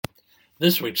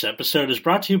This week's episode is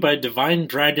brought to you by Divine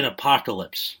Dragon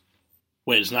Apocalypse.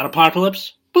 Wait, it's not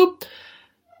Apocalypse? Boop!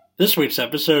 This week's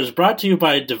episode is brought to you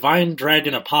by Divine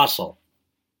Dragon Apostle.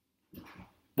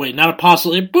 Wait, not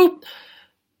Apostle, boop!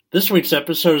 This week's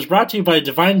episode is brought to you by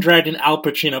Divine Dragon Al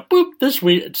Pacino. Boop! This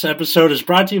week's episode is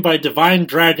brought to you by Divine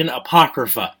Dragon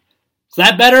Apocrypha. Is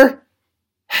that better?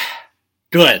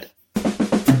 Good.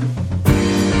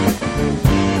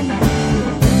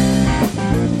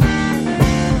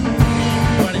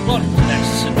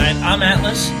 I'm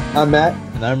Atlas. I'm Matt.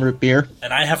 And I'm Root Beer.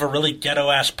 And I have a really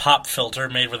ghetto-ass pop filter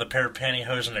made with a pair of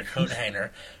pantyhose and a coat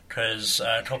hanger, because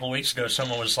a couple weeks ago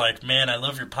someone was like, man, I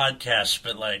love your podcast,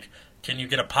 but, can you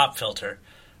get a pop filter?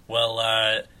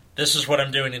 Well, this is what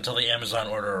I'm doing until the Amazon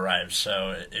order arrives,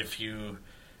 so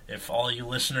if all you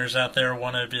listeners out there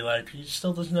want to be like, he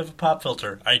still doesn't have a pop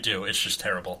filter, I do, it's just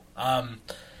terrible.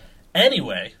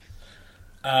 Anyway,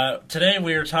 today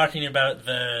we are talking about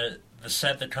the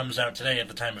set that comes out today at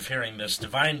the time of hearing this,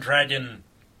 Divine Dragon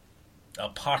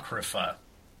Apocrypha.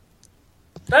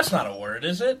 That's not a word,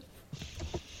 is it?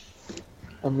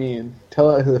 I mean,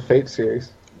 tell it to the Fate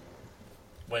series.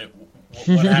 Wait,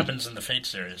 what happens in the Fate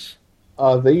series?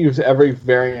 They use every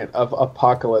variant of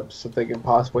Apocalypse that they can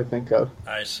possibly think of.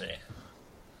 I see.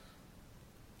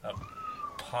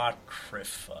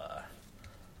 Apocrypha.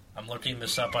 I'm looking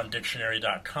this up on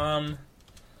dictionary.com.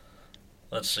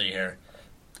 Let's see here.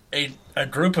 A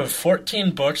group of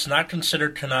 14 books not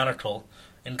considered canonical,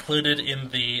 included in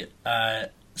the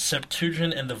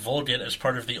Septuagint and the Vulgate as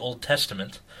part of the Old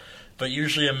Testament, but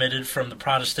usually omitted from the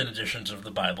Protestant editions of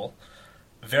the Bible.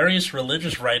 Various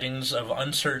religious writings of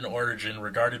uncertain origin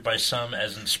regarded by some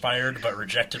as inspired but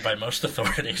rejected by most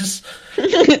authorities.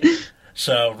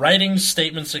 So, writings,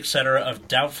 statements, etc. of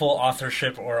doubtful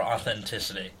authorship or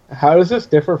authenticity. How does this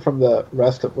differ from the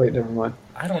rest of... Wait, never mind.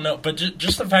 I don't know, but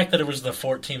just the fact that it was the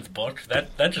 14th book,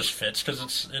 that just fits,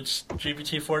 because it's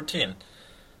GBT-14.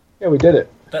 Yeah, we did it.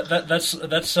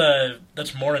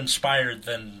 That's more inspired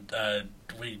than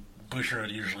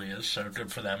Bushiroad usually is, so good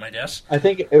for them, I guess. I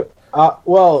think it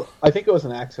was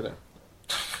an accident.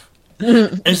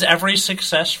 Is every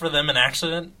success for them an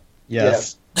accident?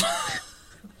 Yes.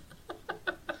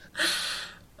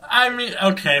 I mean,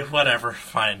 okay, whatever,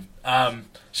 fine.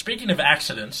 Speaking of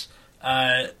accidents,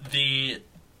 so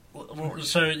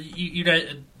you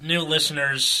guys, new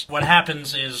listeners, what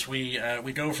happens is we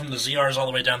go from the ZRs all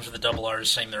the way down to the double Rs,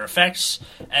 saying their effects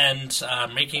and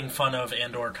making fun of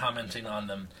and or commenting on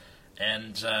them.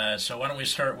 And so why don't we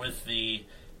start with the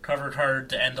cover card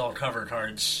to end all cover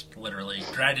cards, literally.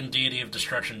 Dragon Deity of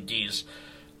Destruction D's.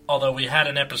 Although we had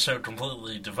an episode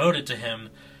completely devoted to him,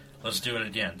 let's do it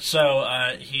again. So,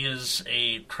 he is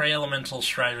a Prey Elemental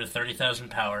Stride with 30,000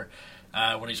 power.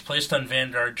 When he's placed on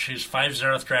Vanguard, choose 5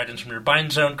 Zeroth Dragons from your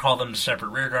bind zone, call them to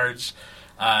separate rearguards.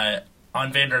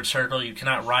 On Vanguard Circle, you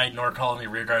cannot ride nor call any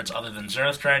rearguards other than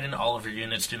Zeroth Dragon. All of your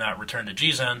units do not return to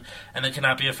G-Zone, and they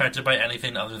cannot be affected by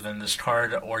anything other than this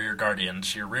card or your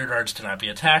Guardians. Your rearguards cannot be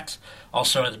attacked.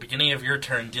 Also, at the beginning of your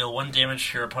turn, deal 1 damage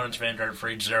to your opponent's Vanguard for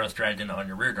each Zeroth Dragon on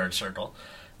your rearguard circle.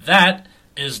 That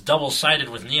is double-sided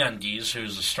with Neon Geese,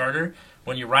 who's a starter.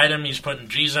 When you ride him, he's put in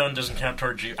G-Zone, doesn't count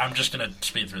toward G... I'm just going to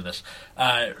speed through this.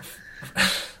 I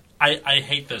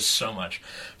hate this so much.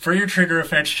 For your trigger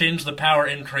effects, change the power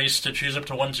increase to choose up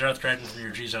to 1 Zeroth Dragon from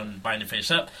your G-Zone and bind it face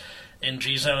up. In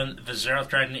G-Zone, the Zeroth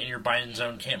Dragon in your bind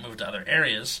zone can't move to other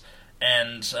areas,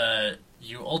 and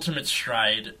you Ultimate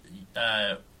Stride...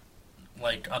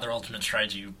 like other Ultimate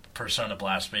Strides, you Persona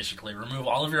Blast, basically. Remove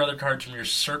all of your other cards from your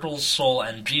Circles, Soul,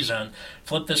 and G-Zone.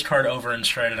 Flip this card over and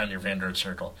stride it on your Vanguard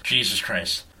Circle. Jesus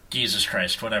Christ,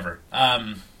 whatever.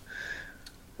 Bruh.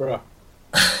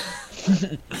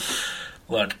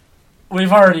 Look,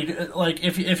 we've already,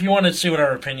 if you want to see what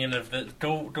our opinion of the,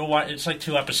 go watch, it's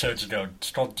 2 episodes ago.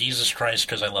 It's called Jesus Christ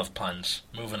because I love puns.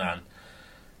 Moving on.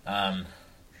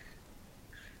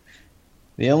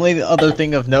 The only other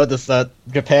thing of note is that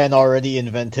Japan already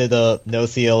invented a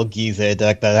no-CL Gize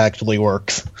deck that actually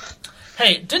works.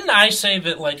 Hey, didn't I say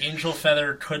that, Angel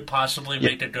Feather could possibly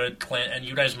make a good clan, and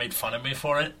you guys made fun of me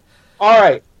for it?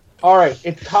 Alright.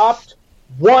 It topped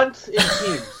once in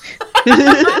teams.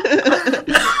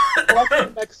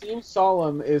 Maxime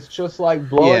Solemn is just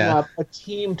blowing up a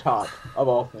team top, of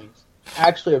all things.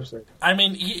 Actually absurd. I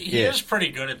mean, he is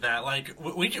pretty good at that.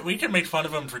 We can make fun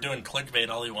of him for doing clickbait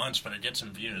all he wants, but it gets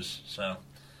him views, so...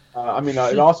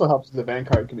 it also helps the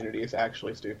Vanguard community is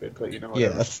actually stupid, but whatever.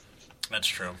 Yes. That's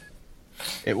true.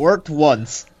 It worked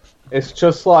once. It's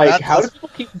just how do people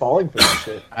keep falling for this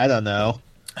shit? I don't know.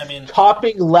 I mean...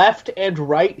 Topping left and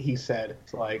right, he said.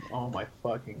 It's oh my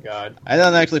fucking god. I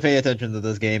don't actually pay attention to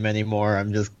this game anymore,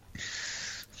 I'm just...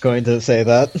 going to say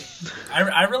that.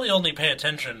 I really only pay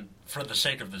attention for the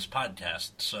sake of this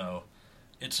podcast, so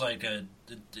it's like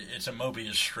it's a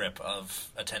Mobius strip of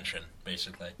attention,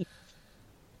 basically.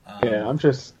 Yeah, I'm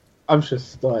just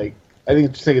like, I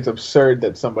think it's absurd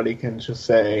that somebody can just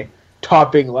say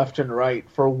topping left and right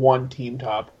for one team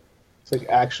top. It's like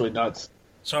actually nuts.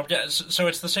 So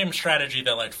it's the same strategy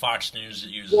that like Fox News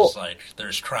uses. Like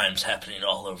there's crimes happening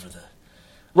all over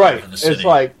the city. It's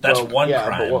like that's one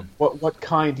crime. But what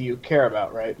kind do you care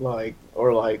about, right? Like,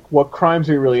 or like what crimes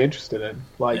are you really interested in?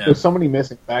 Like there's so many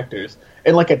missing factors.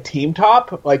 And like a team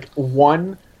top, like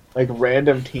one like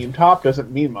random team top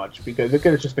doesn't mean much because it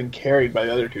could have just been carried by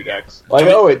the other two decks. Like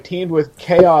it teamed with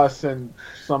Chaos and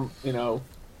some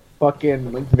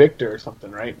fucking like Victor or something,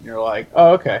 right? And you're like,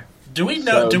 oh okay. Do we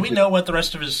know what the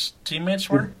rest of his teammates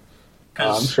were?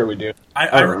 I'm sure we do.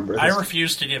 I remember. I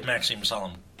refuse to give Maxime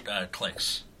Solemn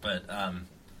clicks, but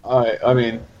I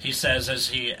mean, he says as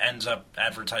he ends up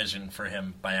advertising for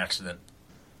him by accident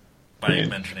by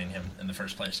mentioning him in the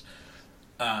first place.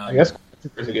 I guess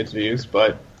it gets views,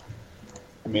 but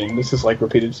I mean, this is like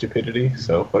repeated stupidity,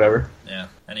 so whatever. Yeah.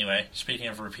 Anyway, speaking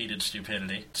of repeated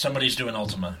stupidity, somebody's doing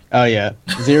Ultima. Oh yeah,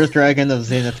 Xerath Dragon of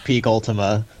Zenith Peak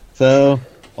Ultima. So.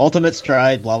 Ultimate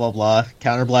Stride, blah blah blah.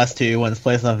 Counterblast 2, when it's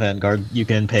placed on Vanguard, you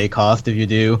can pay cost if you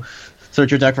do. Search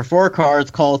your deck for 4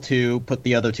 cards, call 2, put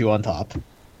the other 2 on top.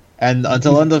 And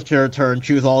until end of your turn,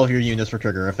 choose all of your units for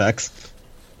trigger effects.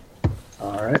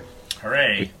 Alright.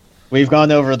 Hooray. We've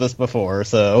gone over this before,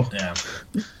 so... Yeah.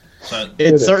 So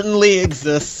it certainly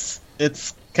exists.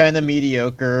 It's kind of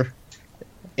mediocre.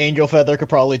 Angel Feather could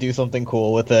probably do something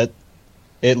cool with it.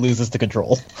 It loses to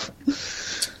control.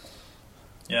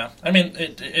 Yeah, I mean,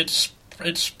 it's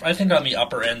I think on the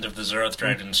upper end of the Xerath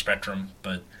Dragon spectrum,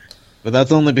 but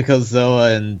that's only because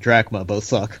Zoa and Drachma both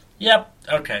suck. Yep.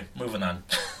 Okay, moving on.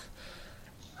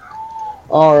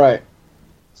 All right.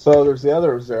 So there's the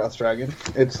other Xerath Dragon.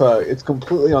 It's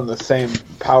completely on the same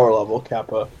power level,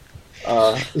 Kappa.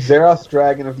 Xerath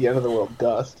Dragon of the End of the World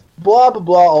Dust. Blah blah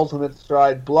blah. Ultimate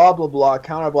Stride. Blah blah blah.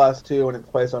 Counterblast 2 when it's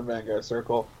placed on Vanguard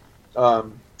Circle.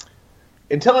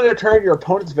 Until end of turn, your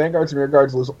opponent's Vanguards and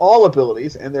Rearguards lose all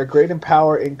abilities, and their grade and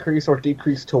power increase or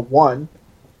decrease to 1.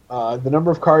 The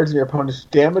number of cards in your opponent's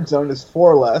damage zone is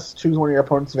 4 or less. Choose one of your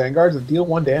opponent's Vanguards and deal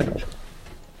 1 damage.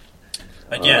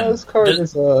 Again,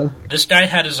 this guy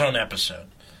had his own episode.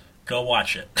 Go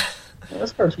watch it.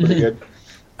 This card's pretty good.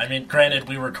 I mean, granted,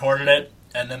 we recorded it,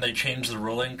 and then they changed the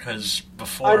ruling, because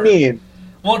before... I mean,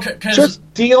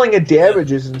 just dealing a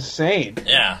damage is insane.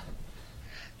 Yeah.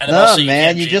 No,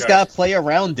 man, you just gotta play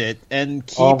around it and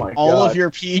keep all of your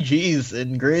PGs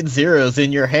and grade zeros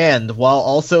in your hand while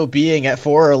also being at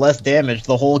 4 or less damage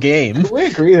the whole game. Can we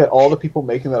agree that all the people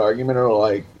making that argument are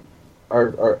like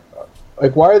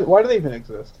why do they even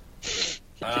exist?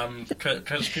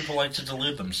 Because people like to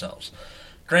delude themselves.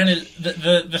 Granted,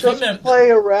 the thing that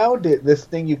play around it. This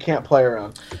thing you can't play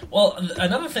around. Well,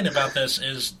 another thing about this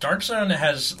is Dark Zone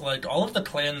has like all of the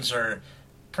clans are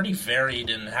pretty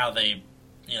varied in how they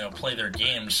play their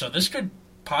games, so this could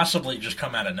possibly just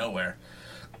come out of nowhere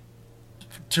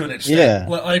to an extent. Yeah.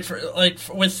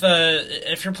 With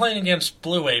if you're playing against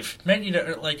Blue Wave,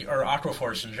 Magneto, or Aqua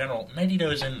Force in general,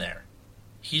 Magneto's in there.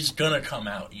 He's gonna come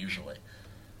out usually.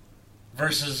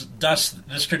 Versus Dust,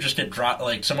 this could just get dropped.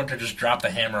 Like someone could just drop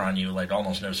the hammer on you, like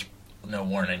almost no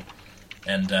warning.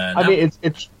 And I mean,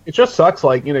 it just sucks.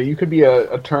 Like you could be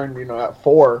a turn at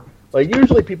 4. Like,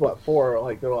 usually people at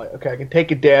 4, they're like, okay, I can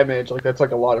take a damage. Like, that's, a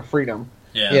lot of freedom.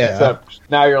 Yeah. Except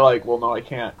now you're like, well, no, I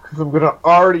can't. Because I'm going to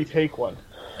already take one.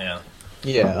 Yeah.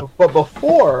 Yeah. But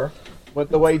before, with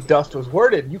the way Dust was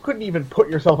worded, you couldn't even put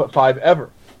yourself at 5 ever.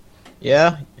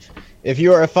 Yeah. If you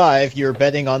were at 5, you're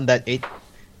betting on that 8... It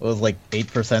was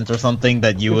 8% or something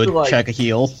that you would check a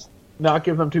heal. Not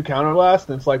give them 2 counterblast,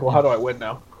 and it's like, well, how do I win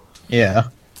now? Yeah.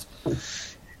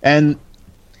 And,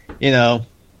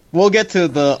 we'll get to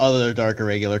the other Dark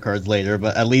Irregular cards later,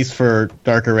 but at least for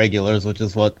Dark Irregulars, which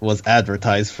is what was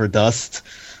advertised for Dust,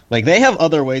 they have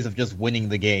other ways of just winning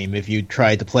the game if you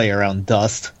try to play around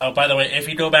Dust. Oh, by the way, if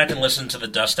you go back and listen to the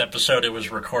Dust episode, it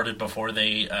was recorded before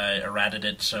they errated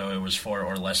it, so it was 4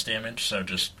 or less damage, so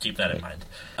just keep that in mind.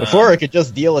 Before, it could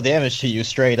just deal a damage to you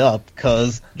straight up,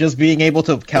 because just being able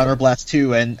to counterblast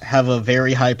 2 and have a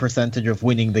very high percentage of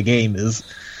winning the game is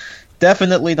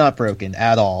definitely not broken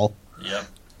at all. Yep.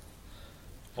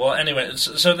 Well, anyway,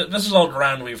 so this is all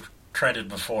ground we've treaded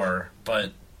before,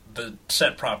 but the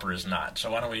set proper is not. So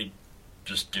why don't we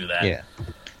just do that? Yeah.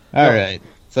 All right.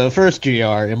 So first GR,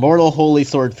 Immortal Holy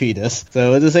Sword Fetus.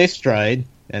 So it is a Stride.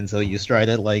 and so you stride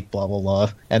it like blah blah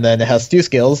blah. And then it has 2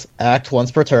 skills, act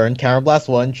once per turn, counterblast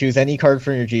 1, choose any card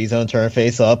from your G-Zone, turn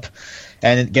face up,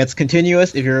 and it gets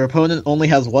continuous. If your opponent only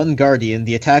has 1 Guardian,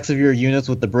 the attacks of your units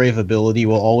with the Brave ability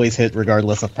will always hit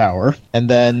regardless of power. And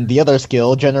then the other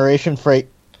skill, Generation Freight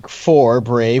 4,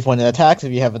 Brave, when it attacks,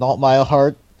 if you have an Altmile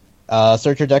Heart,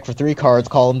 search your deck for 3 cards,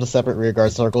 call them to separate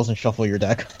rearguard circles, and shuffle your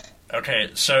deck. Okay,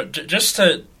 so just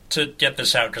to get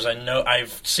this out, because I know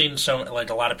I've seen a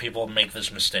lot of people make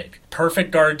this mistake.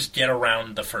 Perfect guards get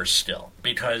around the first skill,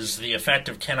 because the effect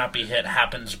of cannot be hit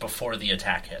happens before the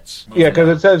attack hits. Yeah, because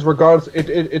it says regardless.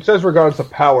 It says regardless of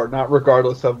power, not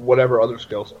regardless of whatever other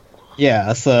skills.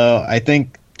 Yeah, so I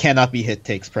think cannot be hit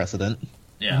takes precedent.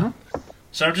 Yeah. Mm-hmm.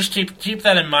 So just keep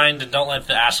that in mind, and don't let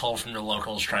the asshole from your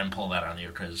locals try and pull that on you,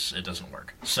 because it doesn't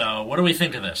work. So what do we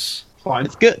think of this? Fine.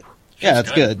 It's good. Yeah,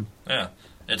 it's good. Yeah.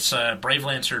 It's Brave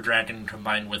Lancer Dragon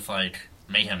combined with,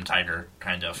 Mayhem Tiger,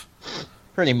 kind of.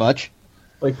 Pretty much.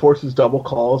 Like, forces double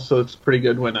calls, so it's pretty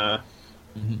good when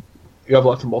you have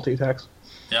lots of multi-attacks.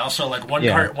 Yeah, also,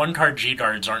 one card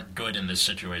G-Guards aren't good in this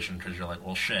situation, because you're like,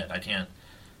 well, shit, I can't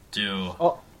do,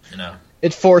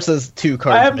 It forces 2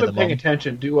 cards I haven't minimum. been paying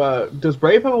attention. Does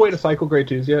Brave have a way to cycle Grade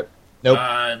 2s yet? Nope.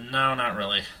 No, not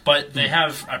really. But they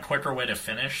have a quicker way to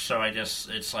finish, so I guess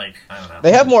it's I don't know.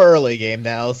 They have more early game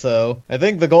now, so I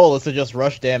think the goal is to just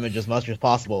rush damage as much as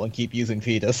possible and keep using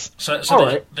Fetus.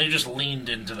 So they just leaned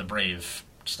into the Brave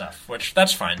stuff, which,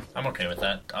 that's fine. I'm okay with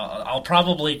that. I'll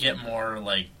probably get more,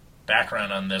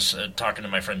 background on this talking to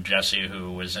my friend Jesse,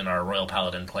 who was in our Royal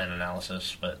Paladin clan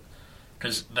analysis, but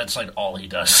because that's, all he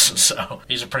does, so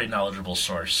he's a pretty knowledgeable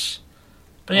source.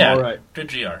 But yeah, all right. Good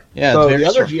GR. Yeah, so the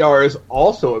other GR is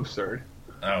also absurd.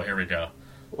 Oh, here we go.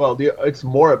 Well, it's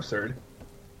more absurd.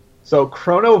 So,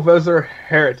 Chronovisor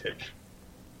Heritage.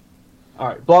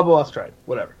 Alright, blah blah stride.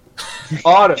 Whatever.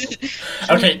 Auto.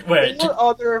 Okay, wait.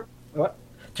 What?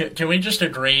 Can we just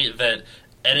agree that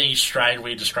any stride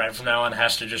we describe from now on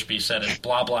has to just be said as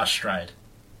blah blah stride?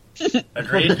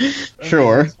 Agreed?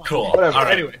 Sure. Cool. Whatever. All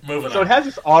right, Anyway, moving on. so it has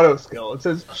this auto skill. It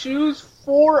says, choose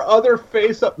 4 other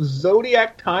face-up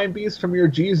Zodiac Time Beasts from your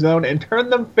G-Zone and turn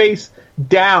them face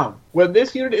down. When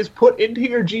this unit is put into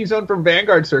your G-Zone from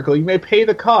Vanguard Circle, you may pay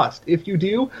the cost. If you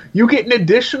do, you get an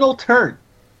additional turn.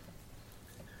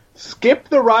 Skip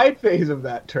the ride phase of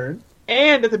that turn,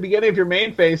 and at the beginning of your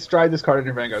main phase, stride this card in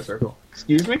your Vanguard Circle.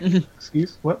 Excuse me?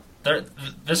 Excuse? What?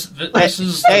 This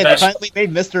is the Hey, they best. finally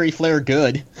made Mystery Flare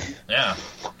good. Yeah.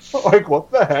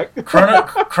 What the heck?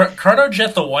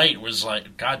 Chronojet the White was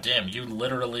like, God damn, you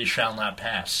literally shall not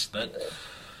pass.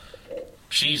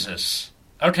 Jesus.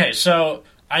 Okay, so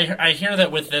I hear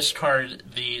that with this card,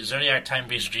 the Zodiac Time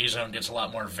Beast G-Zone gets a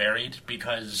lot more varied,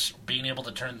 because being able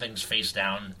to turn things face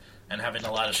down and having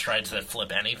a lot of strides that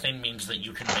flip anything means that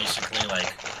you can basically,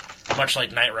 much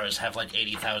like Night Rose, have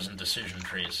 80,000 decision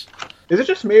trees. Is it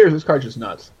just me, or is this card just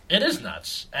nuts? It is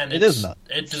nuts. And it is nuts.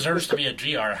 It deserves to be a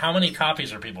GR. How many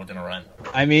copies are people going to run?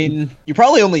 I mean, you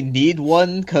probably only need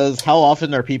 1, because how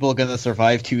often are people going to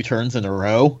survive 2 turns in a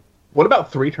row? What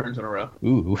about 3 turns in a row?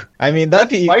 Ooh. I mean, that'd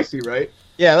be... Spicy, right?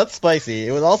 Yeah, that's spicy.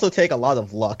 It would also take a lot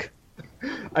of luck.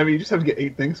 I mean, you just have to get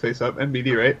 8 things face up,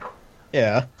 NBD, right?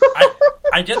 Yeah.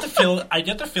 I get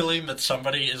the feeling that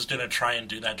somebody is going to try and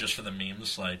do that just for the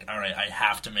memes. All right, I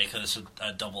have to make this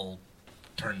a double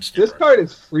turn skipper. This card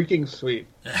is freaking sweet.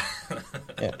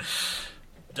 Yeah.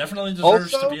 Definitely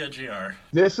deserves Also, to be a GR.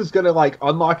 This is gonna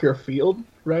unlock your field,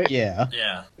 right? Yeah.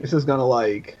 Yeah. This is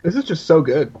gonna this is just so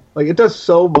good. It does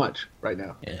so much right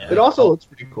now. Yeah. It also looks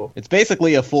pretty cool. It's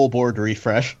basically a full board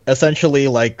refresh. Essentially,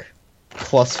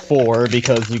 +4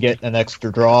 because you get an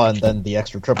extra draw and then the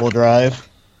extra triple drive.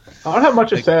 I don't have much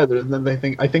to say other than I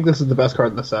think this is the best card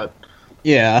in the set.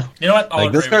 Yeah. You know what? I'll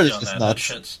agree this card with is you on just that. nuts.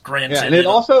 That shit's granted. Yeah, and it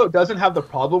also doesn't have the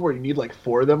problem where you need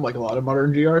 4 of them, like a lot of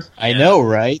modern GRs. I know,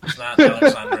 right? It's not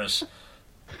Alexandros.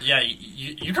 Yeah,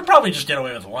 you could probably just get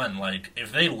away with 1.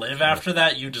 If they live after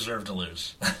that, you deserve to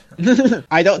lose.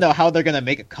 I don't know how they're gonna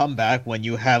make a comeback when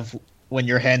your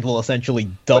hand will essentially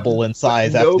double in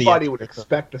size. Nobody would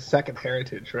expect a second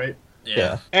Heritage, right?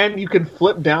 Yeah. And you can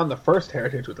flip down the first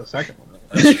Heritage with the second one.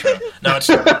 That's true. No, it's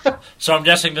true. So I'm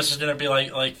guessing this is going to be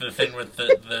like the thing with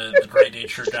the Great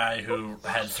Nature guy who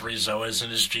had 3 Zoas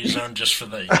in his G-Zone just for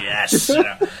the yes.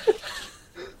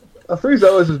 A 3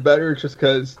 Zoas is better just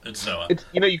because it's Zoa. It's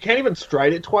you can't even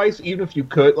stride it twice, even if you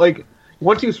could.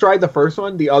 Once you stride the first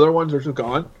one, the other ones are just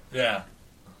gone. Yeah.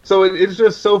 So it's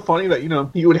just so funny that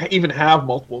you would even have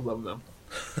multiples of them.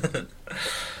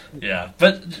 Yeah,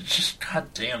 but just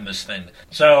goddamn this thing.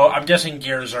 So I'm guessing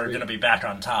gears are going to be back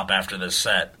on top after this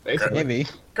set. Basically. Maybe.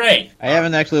 Great. I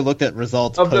haven't actually looked at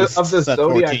results Of the post set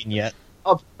Zodiac. 14 yet.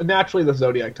 naturally the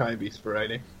Zodiac Time Beast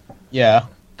variety. Yeah.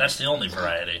 That's the only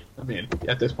variety. I mean,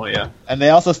 at this point, yeah. And they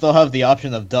also still have the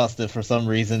option of Dust if for some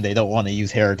reason they don't want to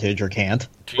use Heritage or can't.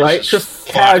 Jesus Right? Just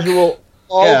fuck. casual.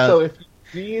 Also, if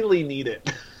you really need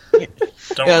it. Don't Yeah,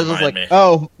 it's remind just like, me.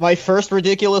 oh, my first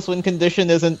ridiculous win condition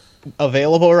isn't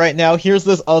available right now. Here's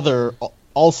this other,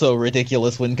 also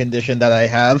ridiculous win condition that I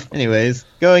have. Anyways,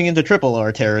 going into Triple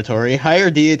R territory,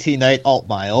 Higher Deity Knight Alt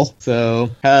Mile.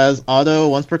 So, has auto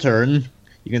once per turn.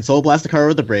 You can Soul Blast a card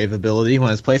with the Brave ability.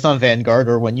 When it's placed on Vanguard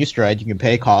or when you stride, you can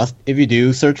pay cost. If you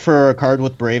do, search for a card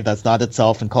with Brave that's not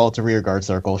itself and call it to Rearguard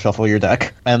Circle. Shuffle your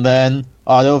deck. And then,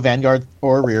 auto Vanguard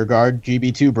or Rearguard,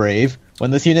 GB2 Brave. When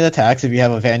this unit attacks, if you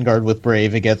have a Vanguard with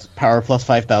Brave, it gets power plus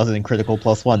 5,000 and critical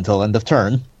plus 1 till end of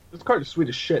turn. This card is sweet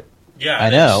as shit. Yeah, I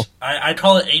it know. is. I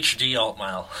call it HD Alt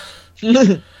Mile.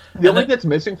 The only thing that's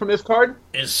missing from this card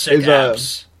Is sick is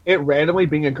abs. it randomly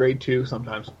being a grade 2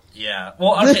 sometimes. Yeah.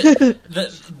 Well, okay,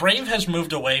 the Brave has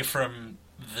moved away from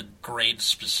the grade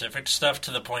specific stuff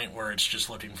to the point where it's just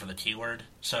looking for the keyword.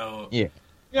 So, Yeah.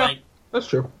 Yeah, like, that's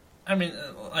true. I mean,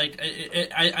 like,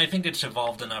 I think it's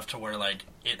evolved enough to where, like,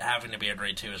 it having to be a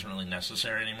grade 2 isn't really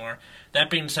necessary anymore. That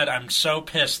being said, I'm so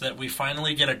pissed that we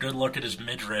finally get a good look at his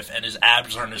midriff and his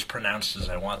abs aren't as pronounced as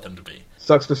I want them to be.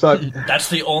 Sucks to suck. That's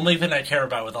the only thing I care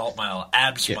about with Alt Mile.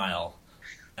 Abs Mile.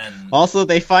 And Also,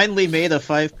 they finally made a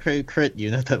 5 crit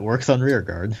unit that works on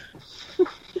Rearguard.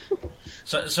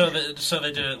 so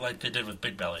they did it like they did with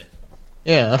Big Belly.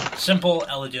 Yeah. Simple,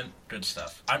 elegant, good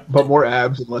stuff. But more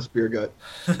abs and less beer gut.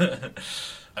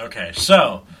 Okay,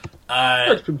 so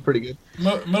That's been pretty good.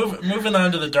 moving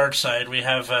on to the dark side, we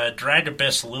have Drag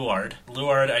Abyss Luard.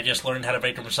 Luard, I guess, learned how to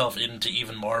make himself into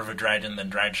even more of a dragon than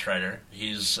Drag Strider.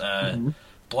 He's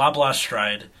blah blah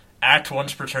stride. Act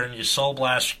once per turn. You Soul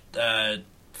Blast,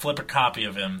 flip a copy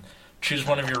of him. Choose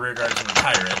one of your rear guards and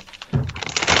retire it.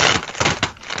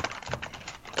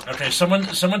 Okay,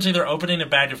 someone's either opening a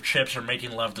bag of chips or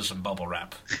making love to some bubble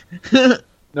wrap.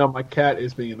 No, my cat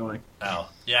is being annoying. Oh,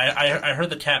 yeah, I heard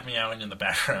the cat meowing in the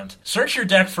background. Search your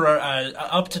deck for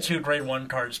up to 2 grade 1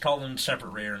 cards, call them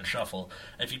separate rear, and shuffle.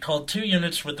 If you called 2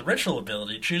 units with the ritual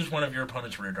ability, choose one of your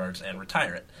opponent's rear guards and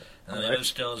retire it. And the other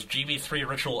skill is GB3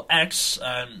 Ritual X,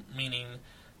 meaning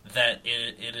that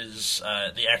it is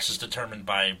the X is determined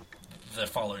by the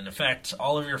following effect.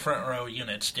 All of your front row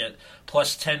units get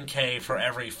plus 10k for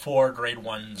every 4 grade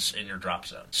 1s in your drop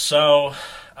zone. So,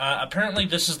 apparently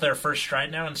this is their first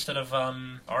stride now instead of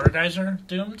Argeyser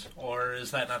Doomed? Or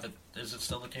is that not is it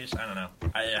still the case? I don't know.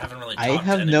 I haven't really talked I to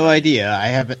have anybody. no idea. I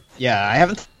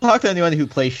haven't talked to anyone who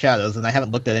plays Shadows, and I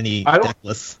haven't looked at any deck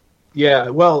lists. Yeah,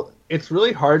 well, it's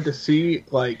really hard to see,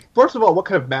 like, first of all, what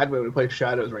kind of madman would play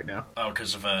Shadows right now? Oh,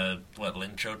 because of,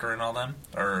 Link Joker and all them?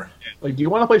 Or... Like, do you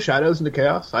want to play Shadows into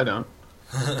Chaos? I don't.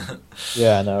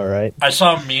 Yeah, I know, right? I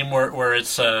saw a meme where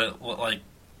it's, like,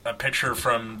 a picture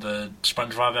from the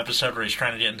SpongeBob episode where he's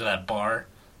trying to get into that bar,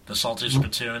 the Salty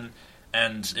Spittoon,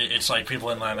 and it's like people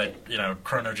in line, like, you know,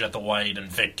 Chronojet the White and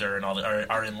Victor and all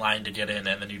are in line to get in,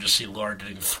 and then you just see Lord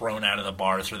getting thrown out of the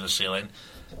bar through the ceiling.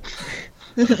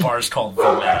 The bar is called The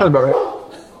That's Man. about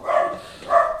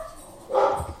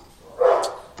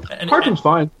right. Cartoon's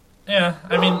fine. Yeah,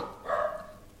 I mean,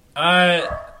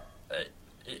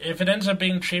 if it ends up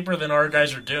being cheaper than Our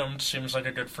Guys Are Doomed, seems like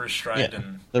a good first stride. Yeah.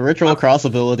 And The Ritual Cross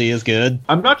ability is good.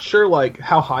 I'm not sure, like,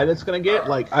 how high that's going to get.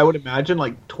 Like, I would imagine,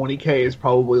 like, 20k is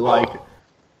probably, like,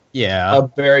 Yeah. a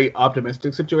very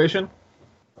optimistic situation.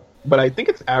 But I think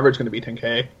its average going to be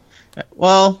 10k.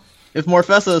 Well, if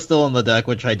Morfessa is still in the deck,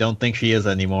 which I don't think she is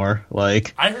anymore,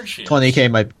 like, I heard she is. 20k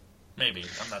might... Maybe,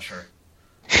 I'm not sure.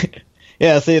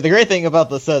 Yeah, see, the great thing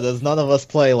about this set is none of us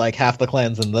play, like, half the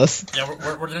clans in this. Yeah,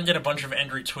 we're gonna get a bunch of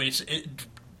angry tweets.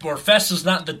 Morfessa's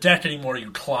not in the deck anymore, you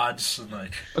clods. And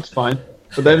like, That's fine.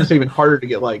 But then it's even harder to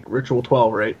get, like, Ritual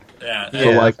 12, right? yeah,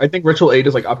 So, like, I think Ritual 8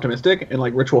 is, like, optimistic, and,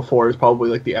 like, Ritual 4 is probably,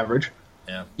 like, the average.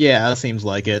 yeah. Yeah, that seems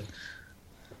like it.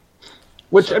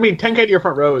 Which, I mean, 10k to your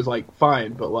front row is, like,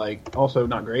 fine, but, like, also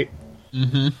not great.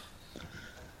 Mm-hmm.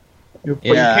 But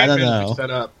Yeah, you I can't don't really know.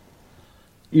 set up.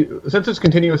 Since it's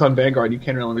continuous on Vanguard, you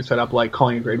can't really set up, like,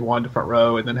 calling a grade 1 to front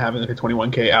row and then having, like, a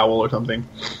 21k owl or something.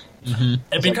 Mm-hmm.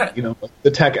 It'd be It's like, kind, you know, like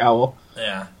the tech owl.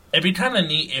 yeah. It'd be kind of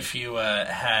neat if you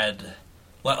had,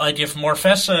 like, if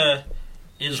Morfessa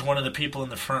is one of the people in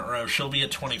the front row, she'll be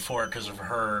at 24 because of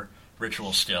her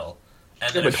ritual skill. And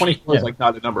Yeah, then but if 24 is, yeah. like,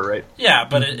 not a number, right? yeah,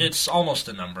 but it's almost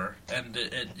a number, and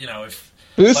it you know, if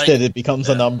Boosted, like, it becomes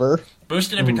yeah. a number.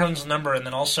 boosted, it becomes a number, and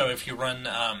then also if you run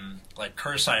like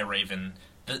Kursai Raven,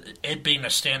 it being a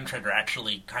stand trigger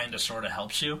actually kind of sort of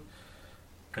helps you.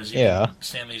 because you can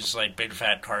stand these like big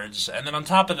fat cards. And then on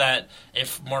top of that,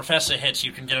 if Morfessa hits,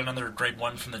 you can get another grade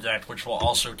 1 from the deck, which will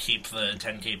also keep the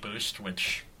 10k boost,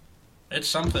 which it's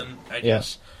something, I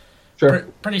guess. Sure.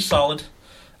 Pretty solid.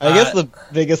 I guess the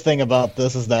biggest thing about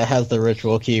this is that it has the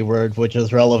ritual keyword, which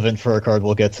is relevant for a card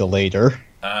we'll get to later.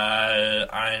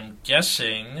 I'm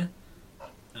guessing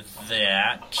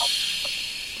that...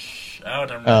 Oh,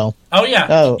 never mind. Oh, yeah.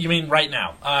 Oh. You mean right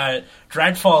now.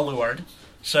 Dragfall Luard.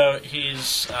 So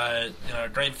he's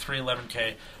grade 3,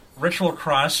 11k. Ritual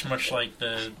Cross, much like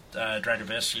the Drag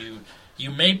Abyss,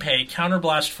 you may pay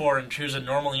Counterblast 4 and choose a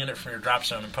normal unit from your drop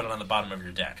zone and put it on the bottom of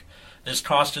your deck. This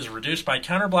cost is reduced by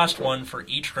Counterblast 1 for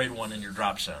each grade 1 in your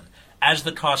drop zone, as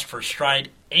the cost for Stride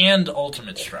and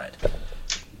Ultimate Stride.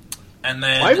 And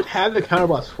then... Why would have the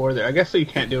Counterblast 4 there? I guess so you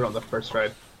can't do it on the first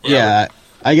Stride. Yeah,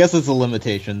 I guess it's a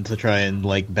limitation to try and,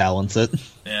 balance it.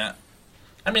 Yeah.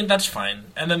 I mean, that's fine.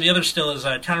 And then the other still is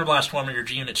Counterblast 1 when your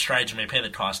G-Unit strides, you may pay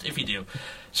the cost. If you do,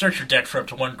 search your deck for up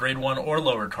to one grade 1 or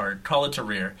lower card, call it to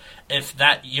rear. If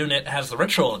that unit has the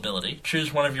Ritual ability,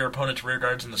 choose one of your opponent's rear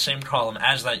guards in the same column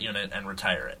as that unit and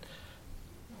retire it.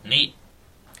 Neat.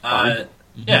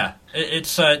 Yeah,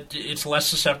 it's less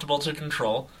susceptible to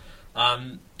control.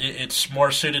 It's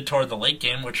more suited toward the late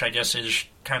game, which I guess is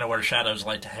kind of where shadows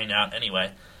like to hang out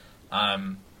anyway.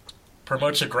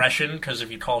 Promotes aggression, because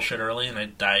if you call shit early and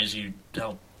it dies, you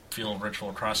help feel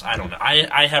Ritual Cross. I don't know.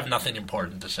 I have nothing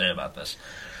important to say about this.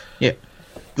 Yeah.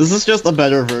 This is just a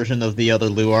better version of the other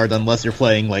Luard, unless you're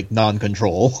playing,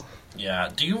 non-control. Yeah.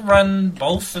 Do you run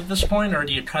both at this point, or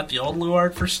do you cut the old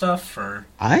Luard for stuff, or...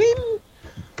 I'm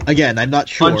not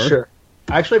sure. Unsure.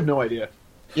 I actually have no idea.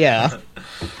 Yeah.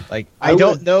 I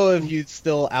don't know if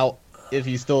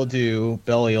you still do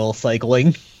Belial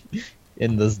cycling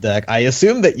in this deck. I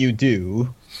assume that you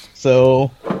do.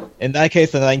 So, in that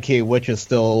case, the 9k Witch is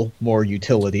still more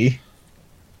utility.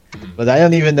 But I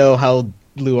don't even know how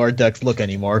Luard decks look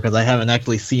anymore, because I haven't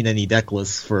actually seen any deck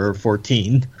lists for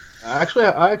 14. I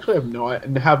actually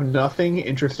have nothing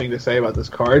interesting to say about this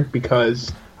card,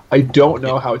 because I don't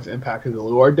know how it's impacted the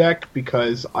Luard deck,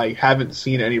 because I haven't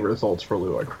seen any results for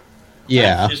Luard.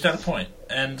 Yeah. He's got a point.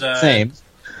 And, same.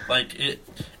 It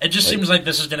just seems like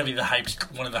this is going to be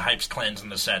one of the hyped clans in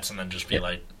the sets, and then just be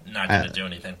not going to do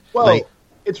anything. Well,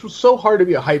 it's so hard to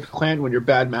be a hyped clan when your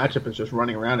bad matchup is just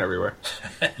running around everywhere.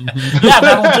 Yeah,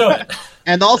 that'll do it.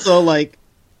 And also,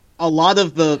 a lot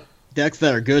of the decks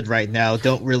that are good right now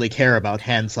don't really care about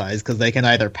hand size, because they can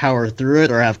either power through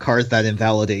it or have cards that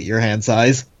invalidate your hand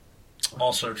size.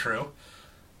 Also true.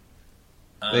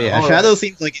 Shadow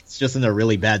seems like it's just in a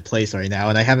really bad place right now,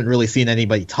 and I haven't really seen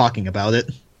anybody talking about it.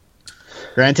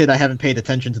 Granted, I haven't paid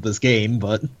attention to this game,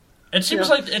 but it seems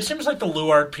like the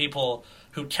Luard people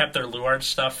who kept their Luard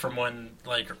stuff from when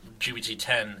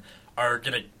GBT10 are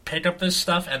gonna pick up this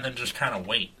stuff and then just kind of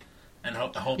wait and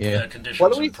hope the conditions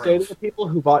What do we improve. say to the people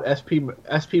who bought SP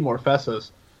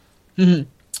Morfessas?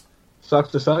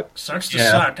 Sucks to suck. Sucks to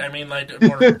suck. I mean,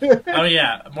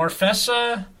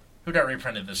 Morfessa. Who got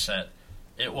reprinted this set?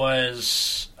 It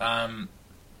was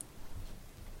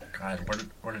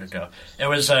where did it go? It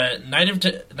was Knight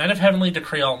of Heavenly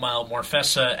Decree Altmile,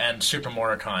 Morfessa, and Super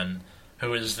Moricon,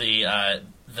 who is the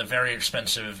very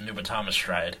expensive Nubatama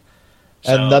Stride.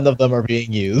 So, and none of them are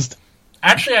being used.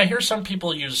 Actually, I hear some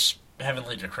people use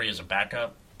Heavenly Decree as a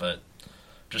backup, but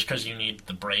just because you need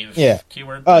the Brave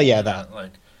keyword. Oh yeah, that.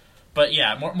 But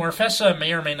yeah, Morfessa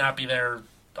may or may not be there.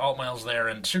 Altmile's there,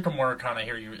 and Super Moricon I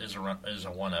hear is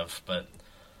a one of, but.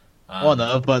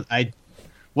 But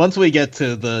once we get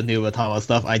to the new Atama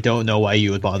stuff, I don't know why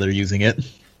you would bother using it.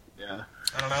 Yeah.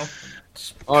 I don't know.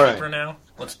 It's all right. For now.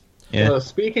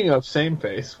 Speaking of same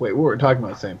face, we were talking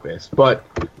about same face, but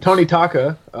Tony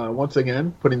Taka, once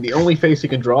again, putting the only face he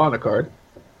can draw on a card.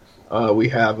 We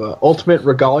have Ultimate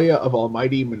Regalia of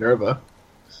Almighty Minerva.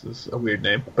 This is a weird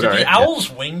name. But Did the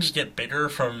owl's wings get bigger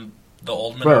from the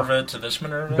old Minerva to this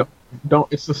Minerva?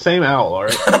 Don't. It's the same owl, all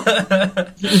right?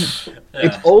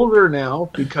 It's older now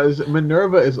because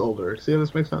Minerva is older. See how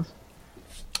this makes sense?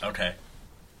 Okay.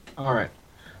 All right.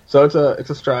 So it's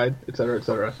a stride, etc.,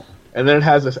 etc. And then it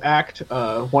has this act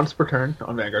once per turn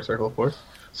on Vanguard Circle, of course.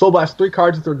 Soul Blast 3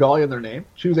 cards with Regalia in their name.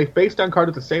 Choose a face-down card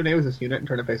with the same name as this unit and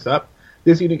turn it face up.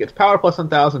 This unit gets power plus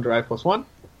 1,000, drive plus 1.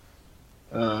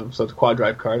 So it's a quad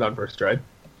drive card on first stride.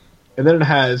 And then it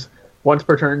has once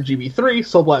per turn GB3,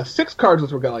 Soul Blast 6 cards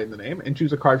with Regalia in the name, and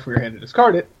choose a card from your hand and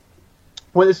discard it.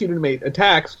 When this unit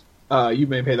attacks, you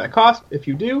may pay that cost. If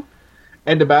you do,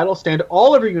 end of battle, stand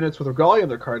all of your units with Regalia in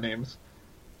their card names,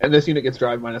 and this unit gets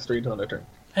drive -3 until their turn.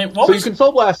 Hey, you can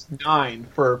Soul Blast 9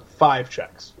 for 5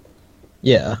 checks.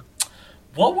 Yeah.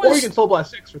 Or you can Soul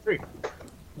Blast 6 for 3.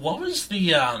 What was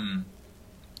the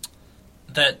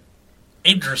that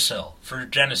Yggdrasil for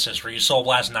Genesis where you Soul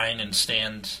Blast 9 and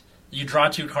stand? You draw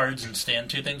 2 cards and stand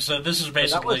 2 things. So this is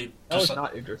basically that was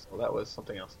not Yggdrasil. That was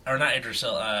something else. Or not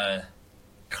Yggdrasil.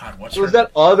 God, what's it was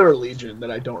that other Legion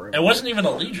that I don't remember. It wasn't even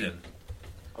a Legion.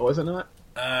 Oh, was it not?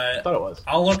 I thought it was.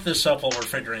 I'll look this up while we're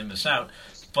figuring this out.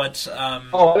 But oh, I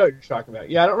know what you're talking about.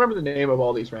 Yeah, I don't remember the name of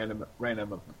all these random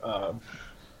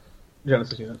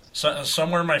Genesis units. So,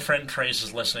 somewhere my friend Trace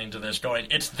is listening to this going,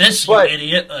 "It's this, you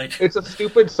idiot!" Like it's a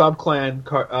stupid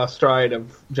subclan stride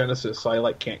of Genesis, so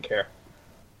I can't care.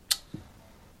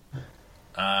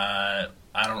 I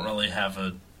don't really have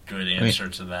a good answer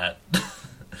to that.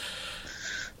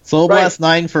 Soul Blast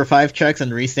 9 for 5 checks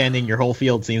and restanding your whole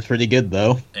field seems pretty good,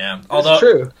 though. Yeah, that's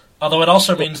true. Although it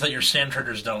also means that your stand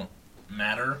triggers don't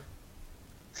matter.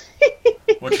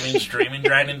 Which means Dreaming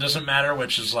Dragon doesn't matter,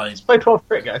 which is like... Let's play 12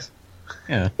 crit, guys.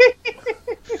 Yeah.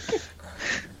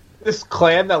 This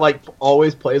clan that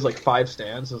always plays 5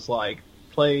 stands is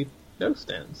play no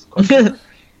stands.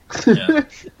 Yeah.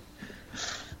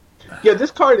 Yeah,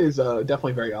 this card is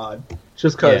definitely very odd.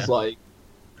 Just because,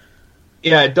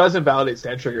 it does invalidate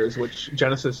stand triggers, which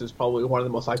Genesis is probably one of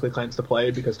the most likely clans to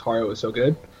play because Taro is so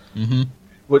good. Mm-hmm.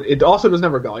 But it also doesn't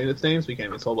have Regalian in its name, so you can't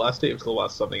even Soul Blast it. It's Soul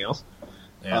Blast something else.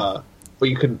 Yeah. But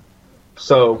you can...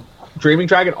 So, Dreaming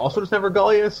Dragon also doesn't have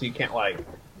Regalia, so you can't,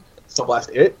 Soul Blast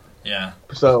it. Yeah.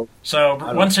 So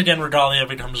once again, Regalia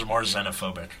becomes more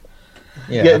xenophobic.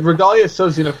 Yeah, Regalia is so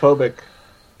xenophobic,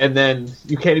 and then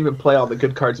you can't even play all the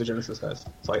good cards that Genesis has.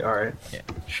 It's alright. Yeah.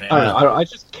 Shame. I don't know. I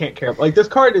just can't care. This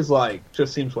card is,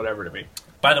 just seems whatever to me.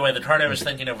 By the way, the card I was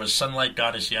thinking of was Sunlight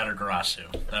Goddess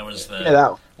Yatagarasu. That was the... Yeah,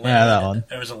 that one. That one.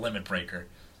 It was a limit breaker.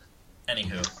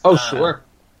 Anywho. Oh, sure.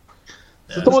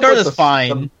 Yeah. This card is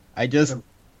fine. I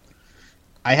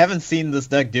haven't seen this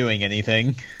deck doing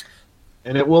anything.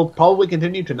 And it will probably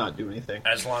continue to not do anything.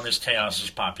 As long as Chaos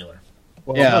is popular.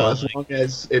 Well, no, as long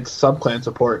as it's sub-clan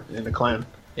support in the clan.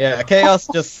 Yeah, Chaos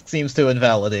just seems to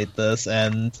invalidate this,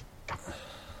 and...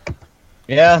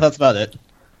 Yeah, that's about it.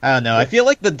 I don't know, I feel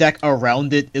like the deck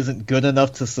around it isn't good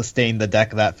enough to sustain the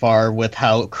deck that far with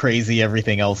how crazy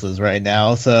everything else is right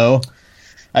now, so...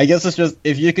 I guess it's just,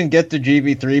 if you can get to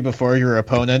GB3 before your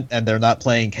opponent and they're not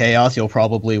playing Chaos, you'll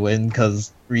probably win,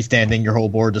 because restanding your whole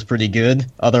board is pretty good.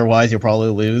 Otherwise, you'll probably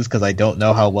lose, because I don't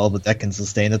know how well the deck can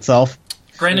sustain itself.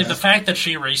 Granted, the fact that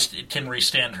she can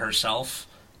restand herself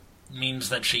means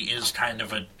that she is kind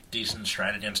of a decent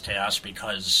strat against Chaos,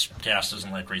 because Chaos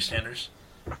doesn't like restanders.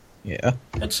 Yeah.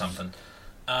 It's something.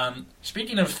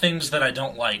 Speaking of things that I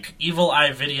don't like, Evil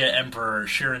Eye Vidya Emperor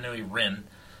Shiranui Rin.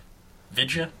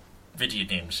 Vidya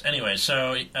games. Anyway,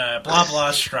 so blah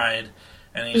blah stride,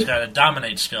 and he's got a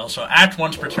dominate skill. So act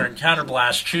once per turn,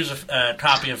 counterblast, choose a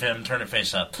copy of him, turn it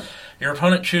face up. Your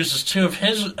opponent chooses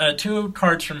two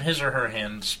cards from his or her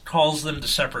hands, calls them to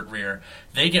separate rear.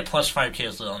 They get +5k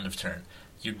at the end of turn.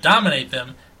 You dominate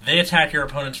them. They attack your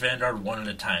opponent's Vanguard one at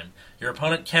a time. Your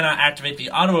opponent cannot activate the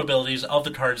auto abilities of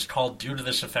the cards called due to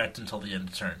this effect until the end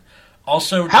of turn.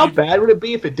 Also, how bad would it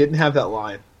be if it didn't have that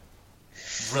line?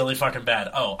 Really fucking bad.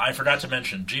 Oh, I forgot to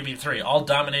mention, GB3, all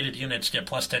dominated units get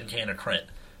 +10k and a crit.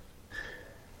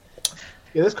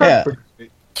 Yeah, this card's pretty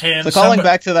sweet. So calling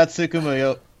back to that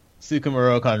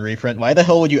Sukumurokon reprint, why the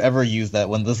hell would you ever use that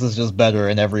when this is just better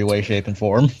in every way, shape, and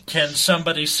form? Can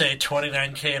somebody say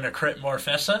 29k and a crit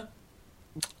Morfessa?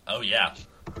 Oh yeah.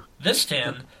 This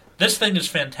thing is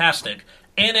fantastic,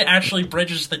 and it actually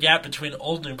bridges the gap between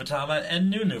old Nubatama and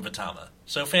new Nubatama.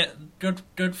 So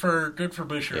good for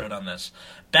Bushiroad on this.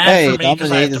 Bad for me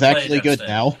because I have to play actually good it.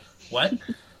 now. What?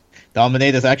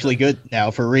 Dominate is actually good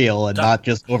now for real, and not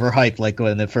just overhyped like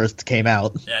when it first came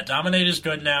out. Yeah, Dominate is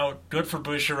good now. Good for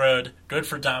Bushiroad. Good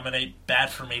for Dominate.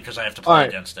 Bad for me because I have to play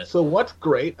against it. So what's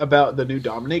great about the new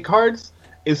Dominate cards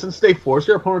is since they force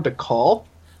your opponent to call,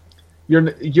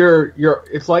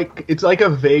 it's like a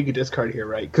vague discard here,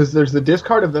 right? Because there's the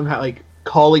discard of them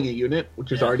calling a unit,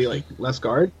 which is already less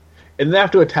guard. And they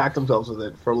have to attack themselves with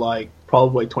it for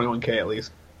probably 21k at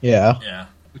least. Yeah. Yeah.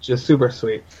 Which is super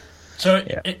sweet. So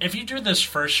if you do this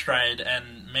first stride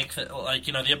and make the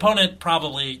opponent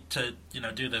probably to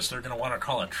do this, they're going to want to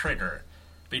call a trigger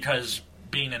because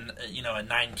being a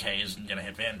 9k isn't going to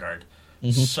hit Vanguard.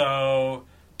 Mm-hmm. So,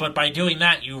 but by doing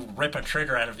that, you rip a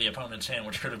trigger out of the opponent's hand,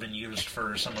 which could have been used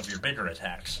for some of your bigger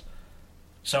attacks.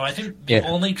 So I think the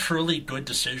only truly good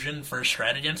decision for a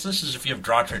strat against this is if you have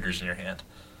draw triggers in your hand.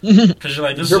 Because you're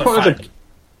like, this is a 5.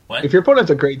 What? If your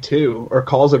opponent's a grade 2 or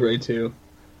calls a grade 2,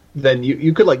 then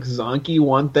you could Zonky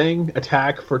one thing,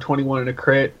 attack for 21 and a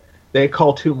crit. They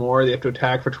call 2 more, they have to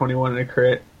attack for 21 and a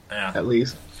crit. Yeah. At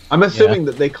least. I'm assuming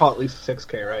that they call at least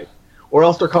 6k, right? Or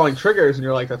else they're calling triggers, and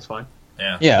you're like, that's fine.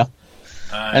 Yeah.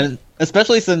 And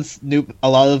especially since a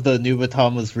lot of the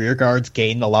Nubatama's rear guards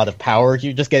gain a lot of power,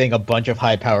 you're just getting a bunch of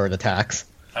high-powered attacks.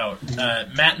 Oh,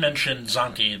 Matt mentioned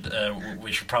Zanki.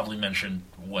 We should probably mention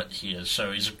what he is.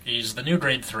 So he's the new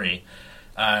Grade 3.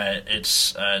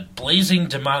 It's Blazing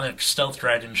Demonic Stealth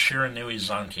Dragon Shiranui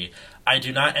Zanki. I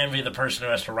do not envy the person who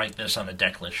has to write this on a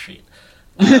deck list sheet.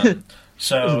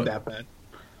 So Isn't that bad?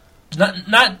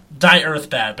 Not Die Earth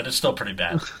bad, but it's still pretty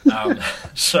bad.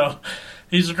 So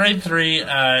he's a Grade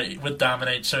 3 with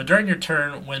Dominate. So during your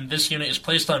turn, when this unit is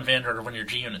placed on Vanguard or when your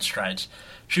G unit strides,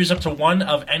 choose up to one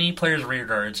of any player's rear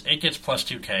guards. It gets plus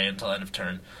 2k until end of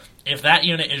turn. If that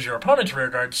unit is your opponent's rear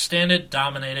guard, stand it,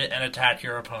 dominate it, and attack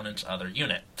your opponent's other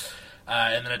unit.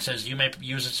 And then it says you may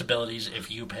use its abilities if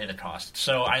you pay the cost.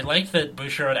 So I like that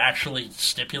Bushiroad actually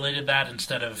stipulated that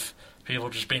instead of people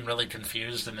just being really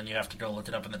confused and then you have to go look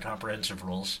it up in the comprehensive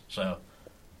rules. So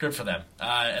good for them.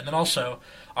 And then also,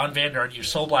 on Vanguard, you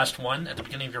Soul Blast 1. At the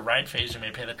beginning of your ride phase, you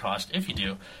may pay the cost. If you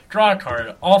do, draw a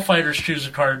card. All fighters choose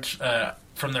a card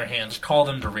from their hands, call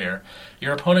them to rear.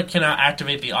 Your opponent cannot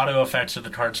activate the auto effects of the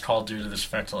cards called due to this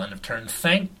effect till end of turn.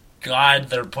 Thank God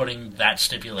they're putting that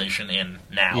stipulation in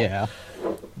now. Yeah.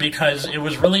 Because it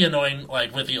was really annoying,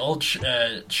 like, with the old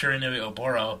Shiranui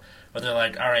Oboro, where they're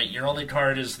like, alright, your only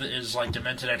card is like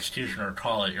Demented Executioner,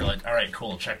 call it. You're like, alright,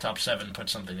 cool, check top 7, put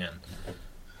something in.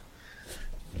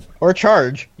 Or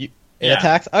charge. It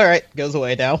attacks, alright, goes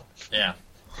away now. Yeah.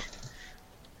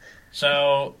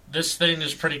 So, this thing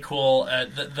is pretty cool.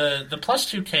 The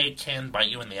plus 2k can bite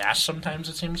you in the ass sometimes,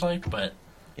 it seems like, but...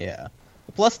 Yeah.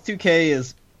 The plus 2k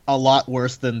is a lot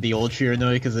worse than the old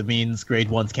Shiranui because it means grade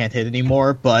 1s can't hit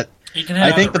anymore, but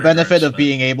I think the benefit of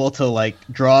being able to, like,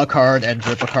 draw a card and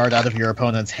rip a card out of your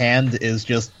opponent's hand is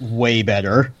just way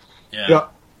better. Yeah.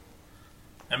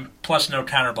 And plus no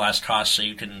counterblast cost, so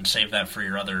you can save that for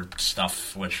your other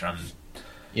stuff, which I'm...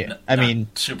 Yeah, I mean,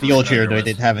 the old Shiranui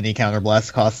didn't have any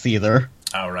counterblast costs either.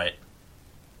 Oh, right.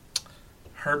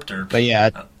 Herp derp. But yeah,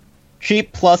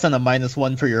 cheap plus and a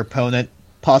 -1 for your opponent,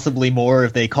 possibly more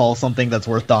if they call something that's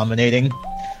worth dominating.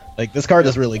 Like, this card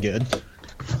is really good.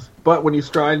 But when you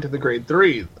stride into the Grade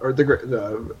 3, or the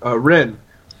Rin,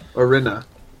 or Rinna,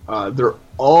 they're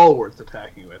all worth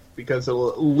attacking with, because it'll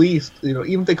at least,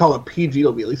 even if they call it PG,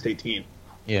 it'll be at least 18.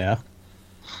 Yeah.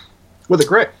 With a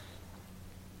crit.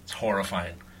 It's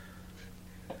horrifying.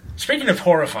 Speaking of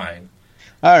horrifying.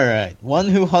 Alright, one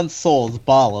who hunts souls,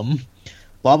 Balam.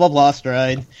 Blah blah blah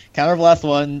stride. Counterblast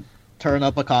 1, turn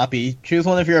up a copy. Choose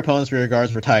one of your opponent's rear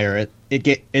guards, retire it.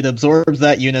 It absorbs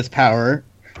that unit's power,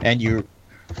 and you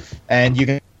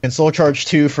can soul charge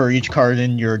 2 for each card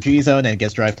in your G zone, and it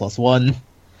gets drive +1.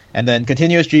 And then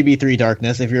continuous GB3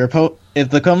 darkness. If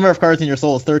the number of cards in your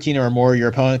soul is 13 or more, your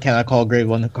opponent cannot call grade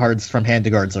 1 cards from hand to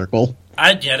guard circle.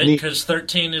 I get it, because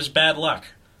 13 is bad luck.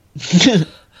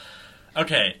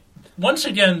 Okay. Once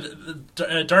again,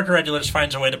 Dark Irregulars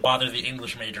finds a way to bother the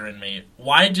English major in me.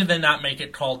 Why did they not make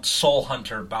it called Soul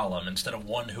Hunter Balam instead of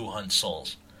one who hunts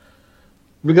souls?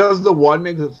 Because the one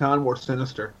makes it sound more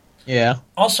sinister. Yeah.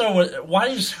 Also, why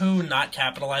is who not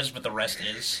capitalized but the rest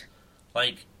is?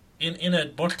 Like, in a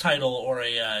book title or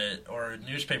a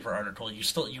newspaper article,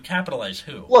 you capitalize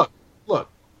who.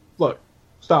 Look.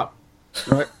 Stop.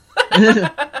 Right?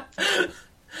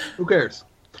 Who cares?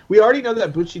 We already know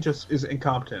that Bucci just is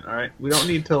incompetent, alright? We don't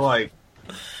need to,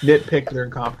 nitpick their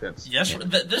incompetence. Yes,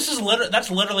 that's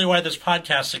literally why this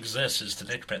podcast exists, is to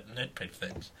nitpick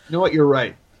things. You know what? You're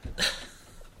right.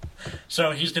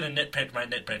 So he's going to nitpick my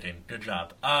nitpicking. Good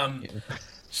job.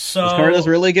 So this card is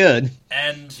really good.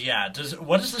 And, yeah,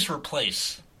 what does this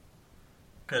replace?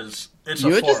 Because it's a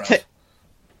 4-of.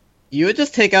 You would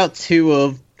just take out 2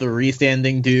 of the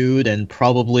restanding dude and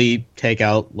probably take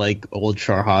out, old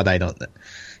Sharhad, I don't know.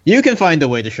 You can find a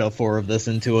way to shove 4 of this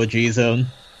into a G zone.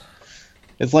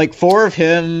 It's 4 of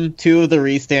him, 2 of the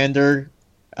restander,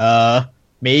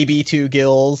 maybe 2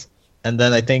 gills, and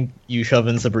then I think you shove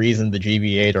in Sabriz in the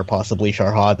GB8 or possibly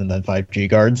Sharhad and then 5 G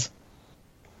guards.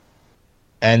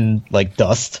 And,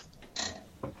 dust.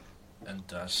 And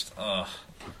dust. Ugh.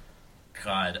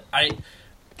 God. I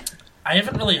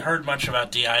haven't really heard much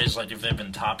about DIs, if they've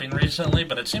been topping recently,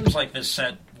 but it seems like this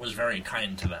set was very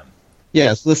kind to them.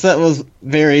 Yes, the set was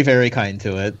very, very kind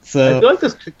to it. So I feel like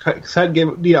this set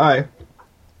gave DI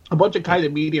a bunch of kind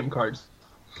of medium cards.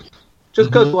 Just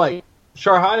because,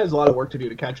 Sharhad has a lot of work to do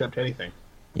to catch up to anything.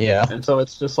 Yeah. And so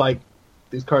it's just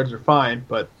these cards are fine,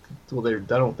 but I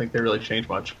don't think they really change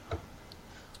much.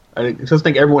 I just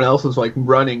think everyone else is,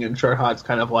 running, and Sharhad's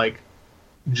kind of,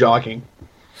 jogging.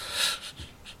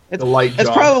 The light It's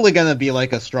jog. probably going to be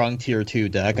like a strong tier 2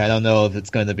 deck. I don't know if it's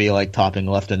going to be like topping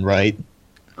left and right.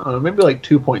 I don't know, maybe like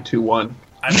 2.21.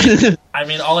 I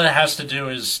mean, all it has to do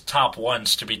is top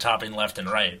once to be topping left and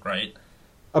right?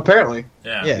 Apparently.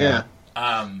 Yeah. Yeah.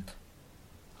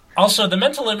 Also, the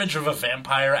mental image of a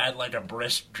vampire at like a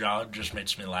brisk jog just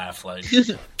makes me laugh. Like,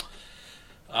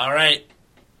 all right,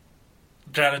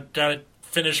 gotta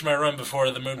finish my run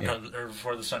before the moon comes or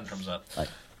before the sun comes up.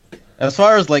 As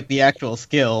far as like the actual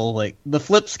skill, like the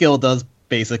flip skill does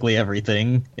basically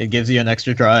everything. It gives you an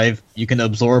extra drive. You can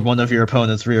absorb one of your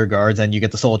opponent's rear guards, and you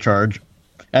get the soul charge.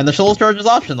 And the soul charge is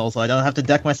optional, so I don't have to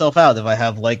deck myself out if I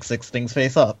have like 6 things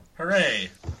face up. Hooray!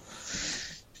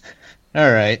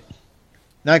 All right.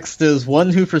 Next is one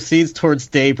who proceeds towards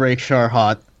daybreak.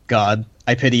 Sharhat. God,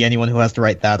 I pity anyone who has to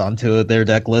write that onto their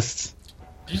deck lists.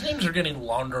 These names are getting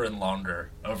longer and longer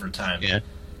over time. Yeah.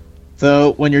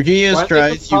 So when your genius Why don't they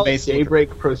tries, just you call it basically Daybreak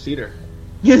Proceeder.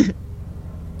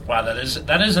 Wow, that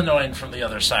is annoying from the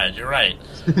other side. You're right.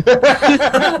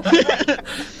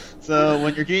 So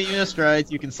when your genius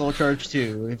strides, you can soul charge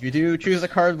 2. If you do, choose a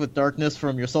card with darkness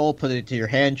from your soul, put it to your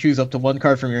hand. Choose up to 1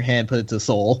 card from your hand, put it to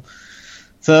soul.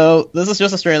 So this is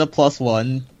just a straight up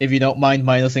 +1. If you don't mind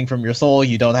minusing from your soul,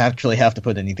 you don't actually have to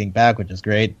put anything back, which is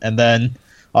great. And then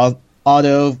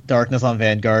auto darkness on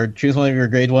Vanguard. Choose one of your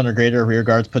grade 1 or greater rear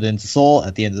guards, put it into soul.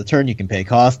 At the end of the turn, you can pay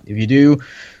cost. If you do,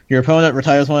 your opponent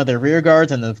retires one of their rear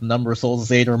guards, and if the number of souls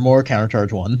is 8 or more,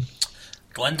 countercharge 1.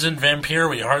 Glenzin Vampire,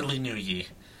 we hardly knew ye.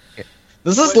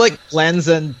 This is like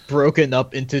Glenzen broken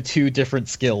up into 2 different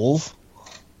skills.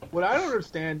 What I don't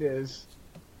understand is,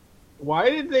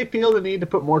 why did they feel the need to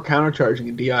put more countercharging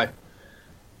in DI?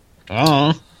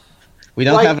 We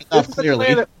don't have enough, this is a clearly.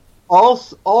 plan that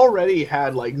already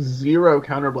had like 0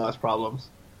 counterblast problems.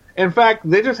 In fact,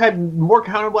 they just had more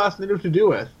counterblast than they knew what to do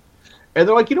with. And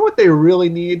they're like, you know what they really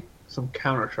need? Some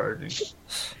countercharging.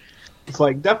 It's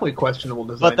like definitely questionable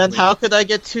design. But then how could I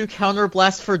get 2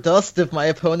 counterblast for dust if my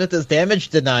opponent is damage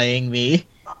denying me?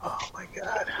 Oh my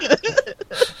god.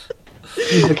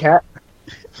 He's the cat.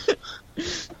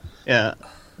 Yeah.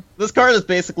 This card is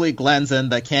basically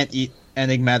Glanzen that can't eat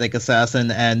Enigmatic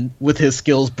Assassin, and with his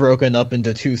skills broken up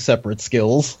into 2 separate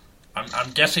skills.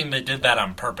 I'm guessing they did that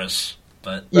on purpose,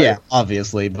 but Yeah,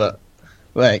 obviously, but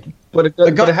like But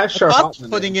it has Sharp Hotman in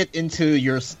putting it into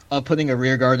your putting a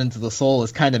rear guard into the soul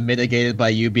is kind of mitigated by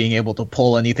you being able to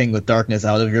pull anything with darkness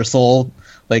out of your soul.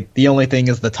 Like the only thing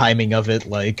is the timing of it.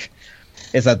 Like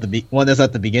is at the one is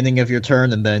at the beginning of your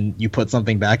turn, and then you put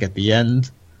something back at the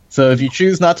end. So if you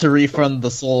choose not to refund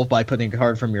the soul by putting a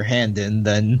card from your hand in,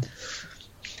 then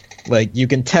like you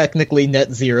can technically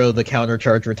net 0 the counter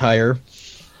charge retire.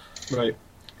 Right.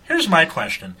 Here's my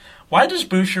question. Why does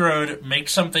Bushiroad make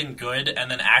something good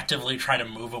and then actively try to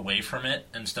move away from it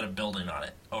instead of building on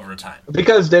it over time?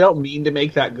 Because they don't mean to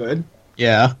make that good.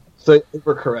 Yeah. So they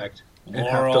were correct. And have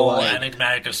to, Laurel, like-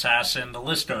 Enigmatic Assassin, the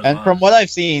list goes on. And from what I've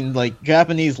seen, like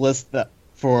Japanese lists that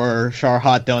for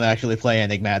Sharhat don't actually play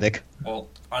Enigmatic. Well,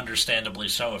 understandably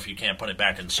so if you can't put it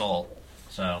back in Soul.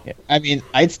 So, Yeah. I mean,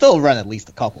 I'd still run at least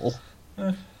a couple.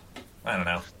 I don't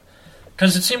know.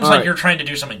 Because it seems All like right. you're trying to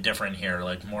do something different here,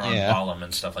 like more on Yeah. Golem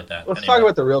and stuff like that. Let's Anyway, talk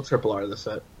about the real triple R of the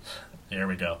set. Here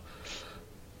we go.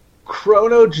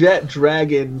 Chrono Jet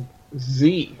Dragon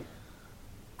Z.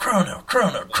 Chrono,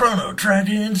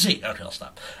 Dragon Z. Okay, I'll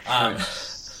stop.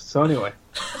 So anyway,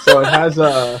 it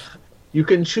has you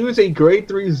can choose a grade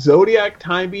 3 Zodiac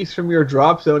Time Beast from your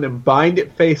drop zone and bind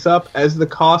it face up as the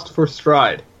cost for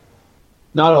Stride.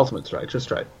 Not Ultimate Stride, just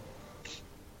Stride.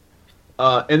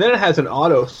 And then it has an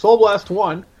auto Soul Blast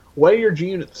 1. When your G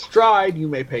unit stride, you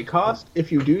may pay cost.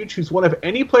 If you do, choose one of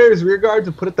any player's rear guards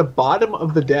and put it at the bottom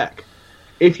of the deck.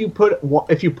 If you put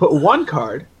 1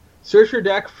 card, search your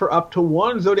deck for up to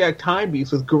 1 Zodiac Time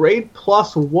Beast with grade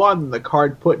 +1 the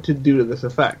card put to do to this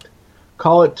effect.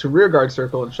 Call it to rear guard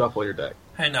circle and shuffle your deck.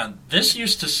 Hang on. This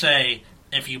used to say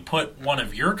if you put one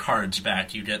of your cards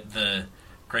back, you get the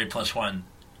grade +1.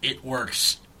 It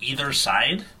works either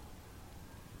side?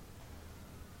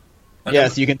 Like,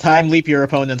 Yes, you can time leap your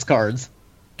opponent's cards.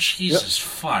 Jesus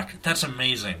fuck. That's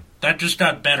amazing. That just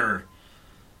got better.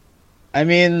 I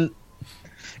mean,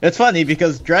 it's funny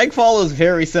because Dragfall is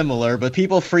very similar, but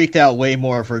people freaked out way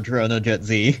more for Chrono Jet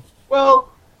Z.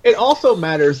 Well, it also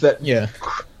matters that Yeah.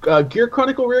 Gear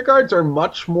Chronicle rear guards are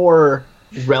much more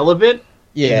relevant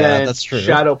Yeah, than that's true.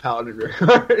 Shadow Paladin rear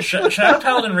guards. Shadow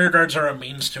Paladin rearguards are a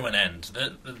means to an end.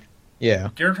 The Yeah.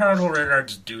 Gear Chronicle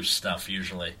rearguards do stuff,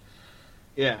 usually.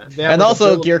 Yeah, they have And like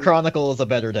also, ability- Gear Chronicle is a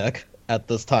better deck at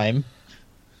this time.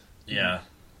 Yeah.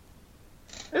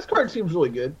 This card seems really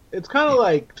good. It's kind of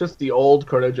like just the old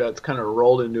Chrono Jets kind of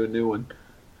rolled into a new one.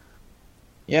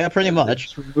 Yeah, pretty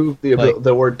much. Just remove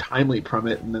the word time leap from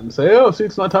it and then say, oh, see,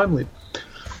 it's not time leap.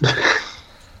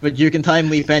 But you can time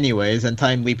leap anyways, and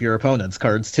time leap your opponent's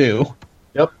cards too.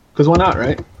 Yep, because why not,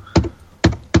 right?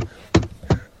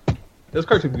 Those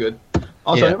cards are good.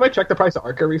 Also, anybody check the price of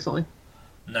Arca recently?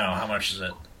 No, how much is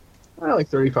it? Like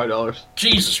 $35.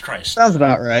 Jesus Christ. Sounds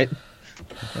about right.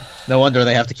 No wonder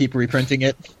they have to keep reprinting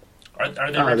it. Are they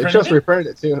reprinting they just it? reprinted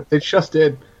it too. They just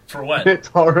did. For what? It's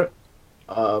already,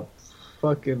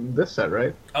 fucking this set,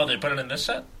 right? Oh, they put it in this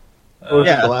set? Or was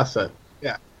it Yeah. the last set?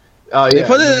 Yeah. They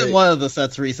put it in one of the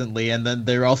sets recently, and then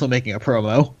they're also making a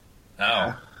promo.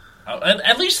 Oh.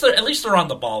 At least they're on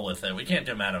the ball with it. We can't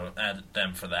get mad at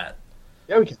them for that.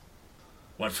 Yeah, we can.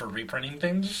 What, for reprinting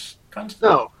things constantly?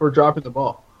 No, we're dropping the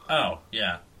ball. Oh,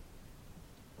 yeah.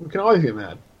 We can always get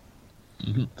mad.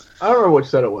 Mm-hmm. I don't remember which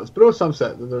set it was, but it was some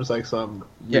set. There was like some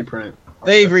reprint.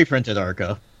 They reprinted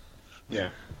Arca. Yeah.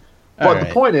 All But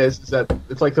the point is that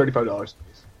it's like $35.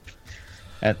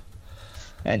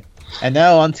 And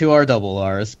now on to our double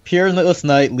R's. Peerless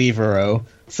Knight Leavero.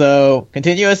 So,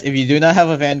 continuous, if you do not have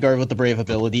a Vanguard with the Brave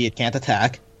ability, it can't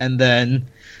attack. And then,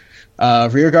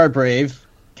 Rearguard Brave.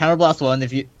 Counterblast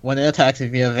 1, when it attacks,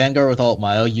 if you have Vanguard with Alt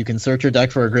Mile, you can search your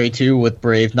deck for a grade 2 with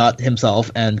Brave, not himself,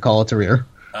 and call it to rear.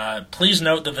 Please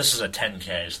note that this is a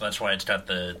 10k, so that's why it's got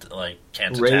the,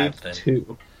 can't Grade attack thing.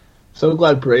 2. So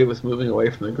glad Brave was moving away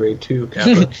from the grade 2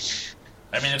 Kappa.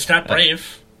 I mean, it's got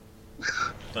Brave,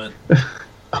 but...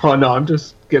 Oh no, I'm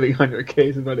just getting on your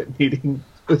case about it needing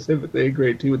specifically a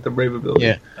grade 2 with the Brave ability.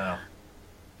 Yeah. Oh.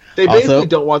 They basically Also,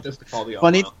 don't want this to call the Alt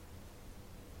funny- Mile.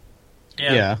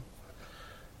 Yeah. Yeah.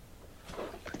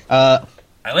 I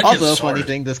like Also, his sword. funny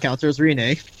thing, this counters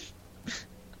Rene,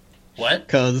 What?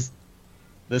 because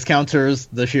this counters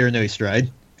the Shiranui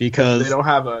Stride, because... They don't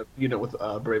have a unit with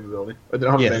Brave ability. Or they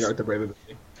don't have a Yes. Vanguard with the Brave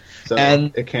ability. So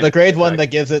And it can't the grade 1 attack. that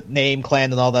gives it name,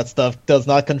 clan, and all that stuff does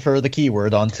not confer the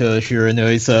keyword onto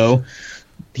Shiranui, so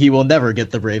he will never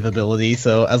get the Brave ability.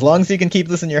 So as long as you can keep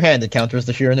this in your hand, it counters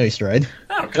the Shiranui Stride.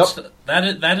 Oh, good stuff.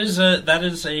 That is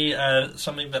a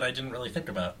something that I didn't really think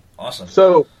about. Awesome.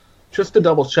 So, just to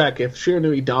double check, if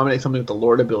Shiranui dominates something with the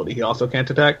Lord ability, he also can't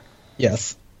attack?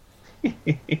 Yes. Yeah,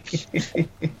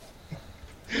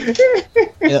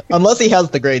 unless he has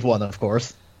the grade 1, of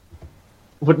course.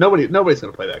 But nobody's going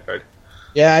to play that card.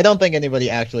 Yeah, I don't think anybody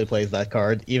actually plays that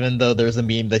card, even though there's a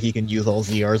meme that he can use all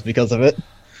ZRs because of it.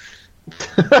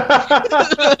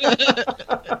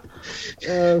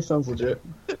 Sounds legit.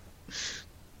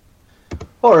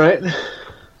 Alright.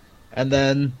 And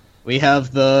then we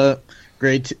have the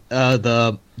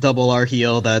the double R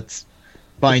heal that's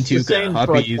bind two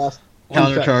copies,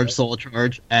 countercharge, soul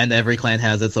charge, and every clan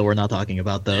has it, so we're not talking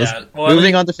about those. Yeah, well,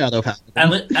 Moving on to Shadow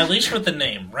Paladin. At least with the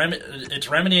name. It's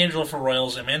Remedy Angel for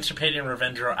Royals, Emancipating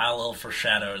Revenger Alil for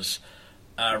Shadows,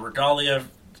 Regalia...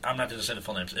 I'm not going to say the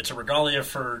full names. It's a Regalia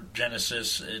for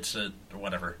Genesis. It's a...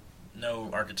 whatever. No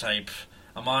archetype.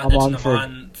 It's an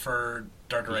Amon for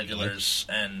Dark Irregulars,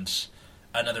 and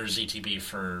another ZTB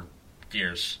for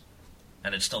Gears.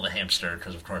 And it's still the hamster,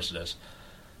 because of course it is.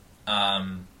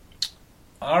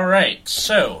 Alright,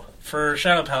 so, for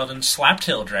Shadow Paladin,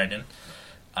 Slaptail Dragon.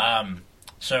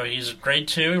 So he's grade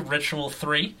 2, Ritual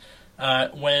 3.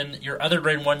 When your other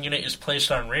grade 1 unit is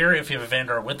placed on rear, if you have a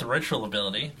Vanguard with the Ritual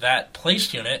ability, that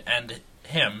placed unit and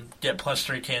him get plus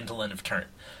 3k until end of turn.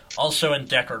 Also in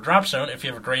deck or drop zone, if you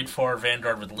have a grade 4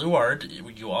 Vanguard with Luard,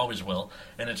 you always will,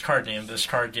 and its card name, this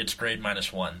card gets grade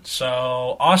 -1.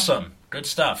 So, awesome. Good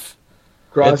stuff.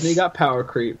 Grozny got power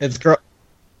creep.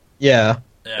 Yeah.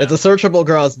 It's a searchable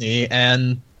Grozny,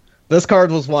 and this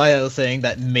card was why I was saying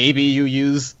that maybe you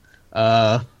use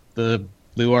the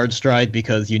Luard Stride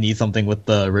because you need something with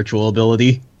the ritual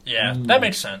ability. Yeah, that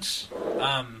makes sense.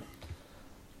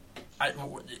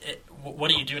 What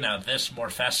do you do now? This,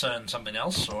 Morfessa, and something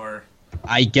else, or?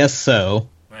 I guess so.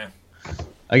 Eh.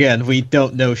 Again, we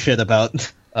don't know shit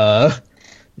about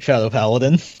Shadow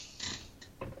Paladin.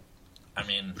 I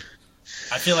mean,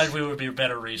 I feel like we would be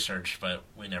better researched, but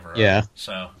we never are. Yeah.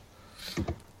 So.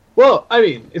 Well, I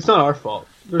mean, it's not our fault.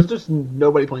 There's just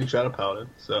nobody playing Shadow Paladin,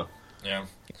 so... Yeah.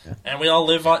 And we all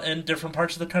live in different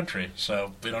parts of the country,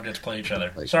 so we don't get to play each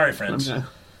other. Sorry, friends. I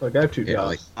have two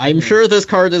jobs. I'm sure this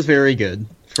card is very good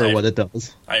for what it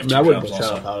does. I have two I wouldn't jobs play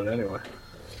Shadow also. Paladin anyway.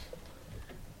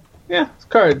 Yeah,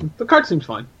 the card seems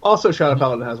fine. Also, Shadow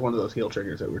Paladin has one of those heal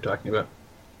triggers that we were talking about.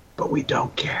 But we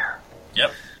don't care.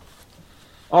 Yep.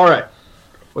 Alright.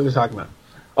 What are we talking about?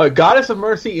 Goddess of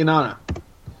Mercy, Inanna.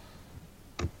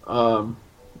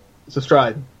 It's a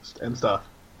stride and stuff.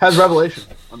 Has Revelation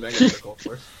on Vanguard Circle, of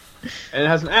course. And it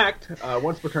has an act,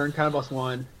 once per turn, counterblast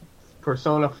 1,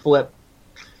 Persona Flip.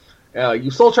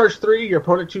 You soul charge 3. Your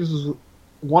opponent chooses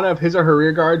one of his or her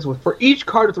rear guards. For each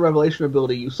card with the Revelation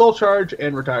ability, you soul charge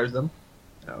and retires them.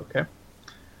 Okay.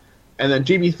 And then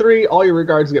GB3, all your rear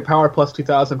guards get power plus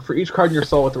 2,000 for each card in your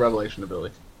soul with the Revelation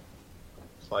ability.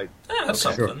 It's like... that's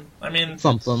something. Sure. I mean...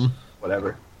 Something.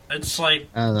 Whatever. It's like...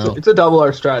 I don't know. It's a double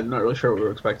R strat. I'm not really sure what we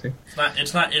were expecting.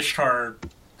 It's not Ishtar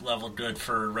level good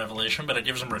for Revelation, but it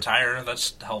gives them retire.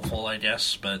 That's helpful, I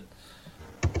guess, but...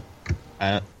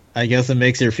 I guess it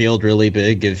makes your field really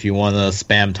big if you want to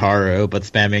spam Taro, but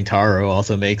spamming Taro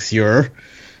also makes her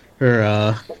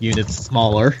units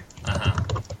smaller.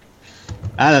 Uh-huh.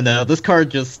 I don't know. This card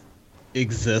just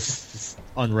exists. It's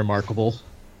unremarkable.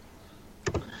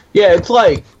 Yeah, it's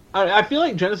like... I feel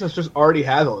like Genesis just already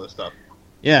has all this stuff.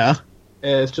 Yeah.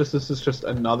 And this is just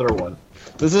another one.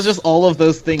 This is just all of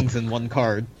those things in one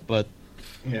card, but...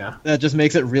 Yeah. That just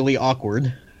makes it really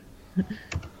awkward.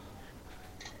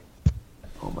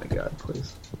 Oh my god,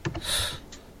 please.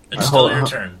 It's still your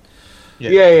turn.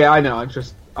 Yeah, I know.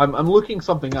 I'm looking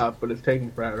something up, but it's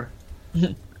taking forever.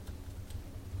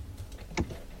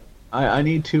 I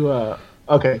need to,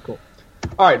 okay, cool.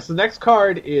 Alright, so the next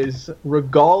card is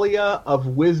Regalia of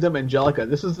Wisdom Angelica.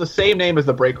 This is the same name as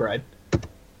the Break Ride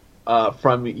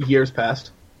from years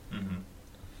past.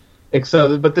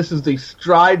 Mm-hmm. But this is the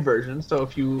Stride version, so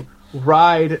if you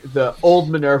ride the old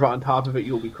Minerva on top of it,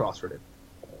 you will be cross-ridden.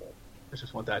 I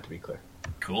just want that to be clear.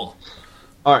 Cool.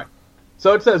 Alright.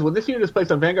 So it says, when this unit is placed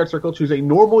on Vanguard Circle, choose a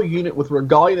normal unit with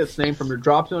Regalia that's named from your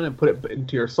drop zone and put it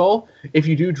into your soul. If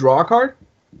you do, draw a card.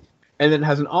 And then it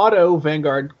has an auto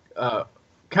Vanguard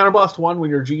Counterblast 1 when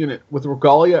your G unit with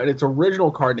Regalia and its original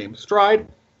card name Stride.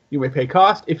 You may pay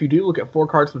cost. If you do, look at 4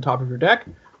 cards from the top of your deck.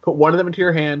 Put one of them into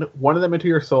your hand, one of them into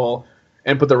your soul,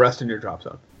 and put the rest in your drop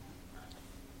zone.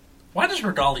 Why does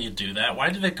Regalia do that?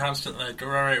 Why do they constantly go,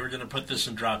 alright, we're going to put this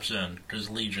in drop zone? Because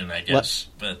Legion, I guess.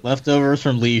 But leftovers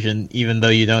from Legion, even though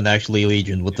you don't actually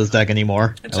Legion with this deck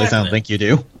anymore. Exactly. At least I don't think you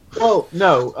do. Well,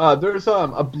 no. There's a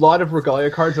lot of Regalia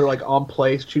cards that are like on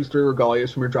place. Choose 3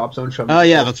 Regalias from your drop zone. Oh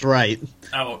yeah, that's right.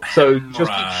 Oh, so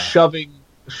just keep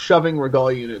shoving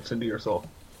Regalia units into your soul.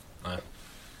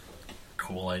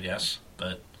 Cool, I guess.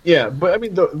 But yeah, but I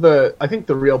mean, I think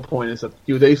the real point is that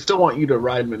they still want you to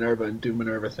ride Minerva and do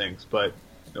Minerva things, but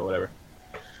whatever.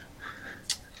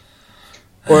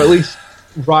 Or at least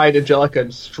ride Angelica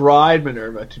and stride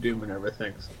Minerva to do Minerva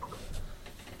things.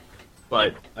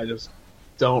 But I just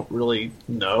don't really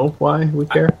know why we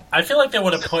care. I feel like they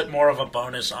would have put more of a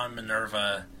bonus on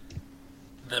Minerva,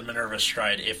 the Minerva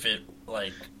Stride, if it,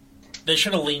 like... They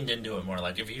should have leaned into it more.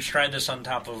 Like, if you stride this on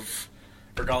top of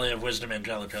Regalia of Wisdom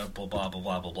Angelica, blah, blah, blah,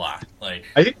 blah, blah, blah. Like,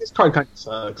 I think this card kind of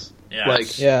sucks. Yeah.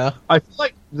 Like, I feel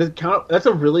like that's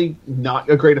a really not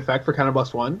a great effect for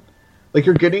Counterblast 1. Like,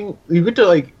 you get to,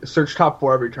 like, search top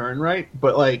 4 every turn, right?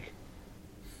 But, like,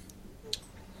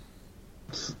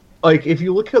 if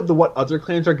you look at what other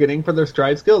clans are getting for their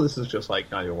stride skill, this is just, like,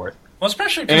 not even worth. Well,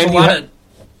 especially because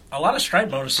a lot of stride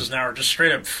bonuses now are just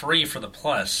straight up free for the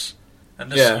plus.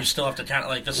 And this, you still have to count,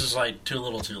 like, this is, like, too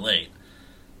little too late.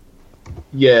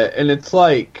 Yeah, and it's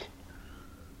like...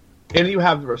 And you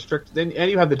have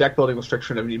the deck building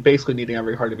restriction of you basically needing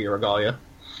every card to be a Regalia.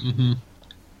 Mm-hmm.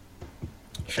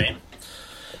 Shame.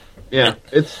 Yeah,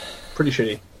 it's pretty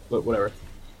shitty, but whatever.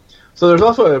 So there's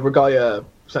also a Regalia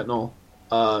Sentinel.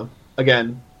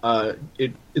 Again,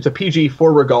 it's a PG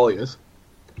for Regalias.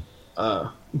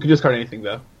 You can discard anything,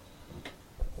 though.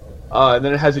 And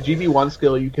then it has a GB1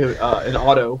 skill, you can an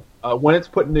auto. When it's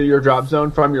put into your drop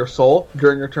zone from your soul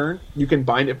during your turn, you can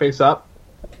bind it face up.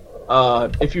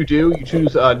 If you do, you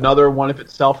choose another one of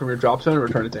itself from your drop zone and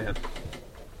return it to hand.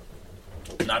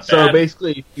 Not bad. So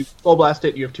basically, if you soul blast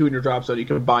it, you have 2 in your drop zone, you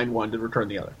can bind one to return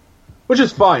the other. Which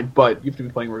is fine, but you have to be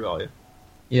playing Regalia.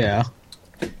 Yeah.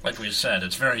 Like we said,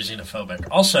 it's very xenophobic.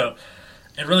 Also,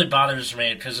 it really bothers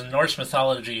me, because in Norse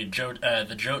mythology,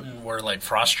 the Jotun were like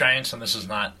frost giants, and this is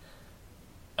not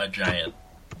a giant.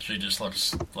 She just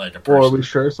looks like a person. Or are we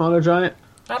sure it's not a giant?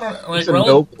 I don't know. It's a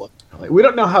noble. Like, we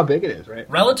don't know how big it is, right?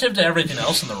 Relative to everything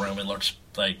else in the room, it looks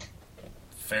like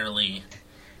fairly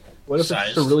What if sized.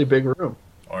 it's just a really big room?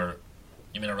 Or,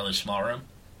 you mean a really small room?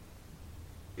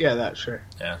 Yeah, that, sure.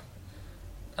 Yeah.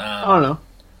 I don't know.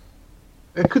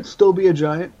 It could still be a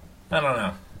giant. I don't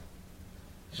know.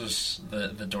 It's just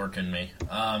the dork in me.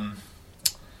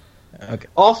 Okay.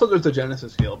 Also, there's a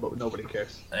Genesis heal, but nobody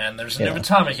cares. And there's a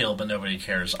Nubatama heal, but nobody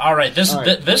cares. All right,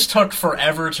 this took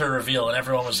forever to reveal, and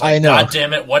everyone was like, God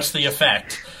damn it, what's the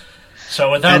effect?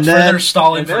 So without further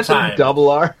stalling for time... double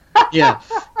R. Yeah.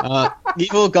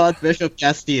 Evil God Bishop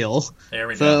Castile. There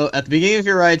we So, go. at the beginning of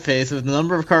your ride phase, if the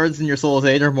number of cards in your soul is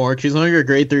 8 or more, choose one of your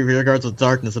grade 3 rear guards with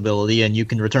Darkness ability, and you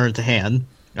can return it to hand.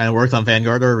 And it works on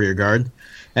Vanguard or rear guard.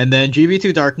 And then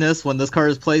GB2 Darkness, when this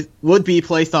card is would be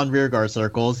placed on rear guard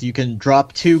circles, you can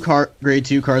drop 2 grade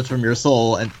 2 cards from your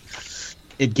soul, and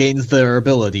it gains their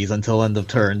abilities until end of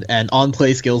turn, and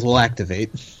on-play skills will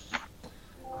activate.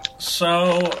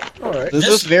 So, Alright. This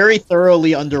is very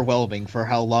thoroughly underwhelming for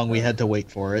how long we had to wait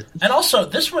for it. and also,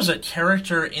 this was a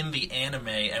character in the anime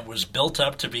and was built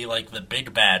up to be like the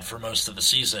big bad for most of the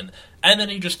season, and then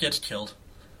he just gets killed.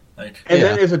 Like, And Yeah.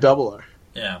 then there's a double R.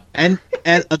 yeah. And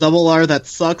a double R that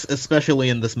sucks, especially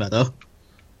in this meta.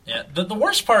 Yeah, the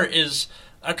worst part is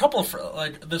a couple of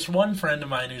like this one friend of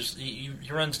mine he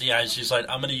runs DIs. He's like,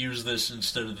 I'm going to use this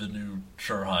instead of the new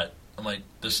Shurhut. I'm like,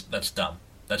 that's dumb.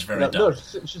 That's very dumb. No,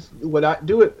 just what I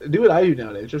do what I do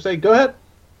nowadays. Just say, go ahead.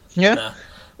 Yeah. Nah.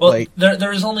 Well, Like-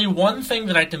 there is only one thing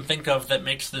that I can think of that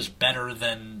makes this better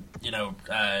than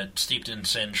Steeped in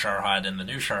Sin Shurhut and the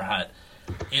new Shurhut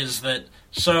is that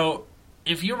so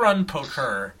if you run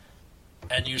Poker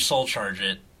and you soul charge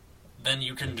it, then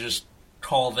you can just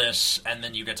call this and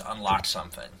then you get to unlock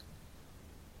something.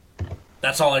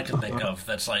 That's all I can think of.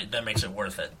 That makes it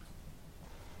worth it.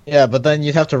 Yeah, but then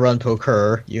you'd have to run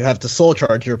Poker. You have to soul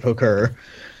charge your Poker.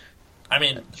 I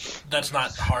mean, that's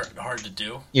not hard to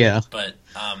do, Yeah. but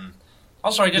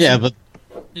also I guess Yeah, but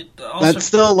also, that's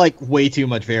still, like, way too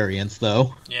much variance,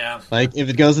 though. yeah. Like, if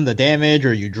it goes into damage,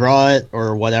 or you draw it,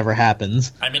 or whatever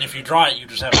happens. I mean, if you draw it, you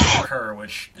just have to occur,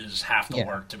 which is half the Yeah.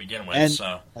 work to begin with. And-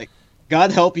 So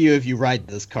God help you if you ride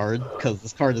this card, because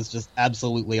this card is just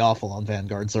absolutely awful on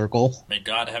Vanguard Circle. may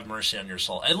God have mercy on your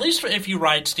soul. At least if you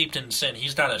ride Steeped in Sin,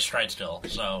 he's got a stride skill.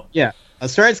 So Yeah. A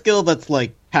stride skill that's,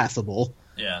 like, passable.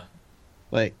 yeah,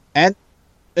 Like, and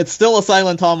it's still a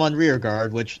Silent Tom on rear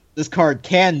guard, which this card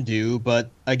can do, but,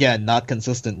 again, not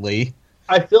consistently.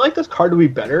 I feel like this card would be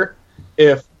better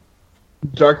if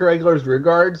Dark Irregular's rear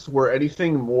guards were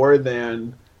anything more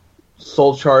than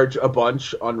Soul Charge a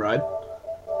bunch on ride.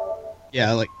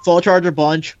 Yeah, like, Soul Charger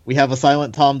Bunch, we have a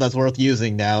Silent Tom that's worth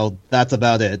using now, that's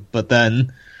about it. But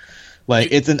then, like,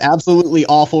 it's an absolutely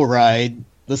awful ride,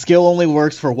 the skill only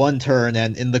works for one turn,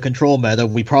 and in the control meta,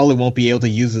 we probably won't be able to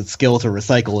use its skill to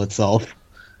recycle itself.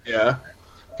 Yeah.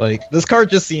 Like, this card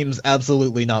just seems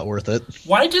absolutely not worth it.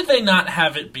 why did they not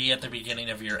have it be at the beginning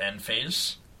of your end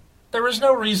phase? There was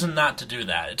no reason not to do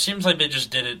that. It seems like they just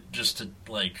did it just to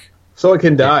like So it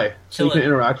can die. So you Kill can it.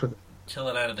 interact with it. kill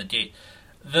it out of the gate.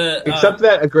 The Except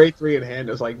that a grade 3 in hand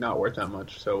is like not worth that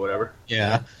much, so whatever.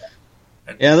 Yeah.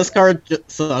 Yeah, this card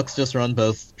sucks, just run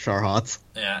both Sharhots.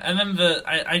 yeah, and then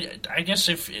I guess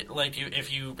if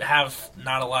you have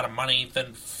not a lot of money,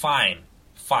 then fine.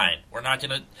 We're not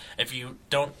gonna if you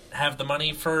don't have the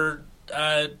money for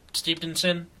Steeped in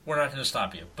Sin, we're not gonna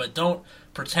stop you. But don't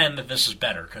pretend that this is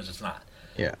better because it's not.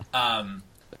 Yeah. Um,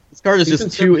 This card is Steeped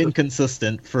just in too Sin-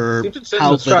 inconsistent for Steeped in Sin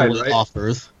how is a stride, little it right?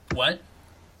 offers. what?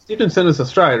 Steeped in Sin is a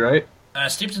stride, right?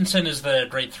 Steeped in Sin is the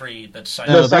grade 3 that's No,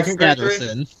 No, that's second grade three?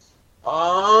 Scatterson.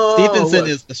 Oh, Steeped in Sin look,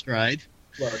 is the stride.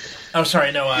 look. Oh,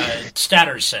 sorry, no,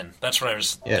 Statter's Sin. That's what I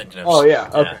was Yeah. thinking of. Oh, yeah,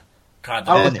 okay. God,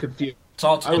 I was And- confused. it's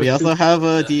all I was We also have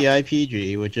a Yeah.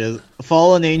 DIPG, which is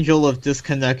Fallen Angel of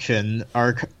Disconnection,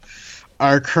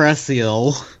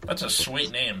 Arcresiel. that's a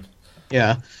sweet name.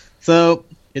 Yeah. So,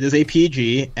 it is a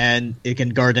PG, and it can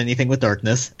guard anything with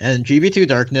darkness. And GB2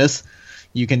 Darkness,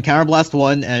 you can counterblast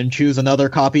one and choose another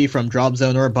copy from Drop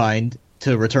Zone or Bind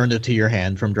to return it to your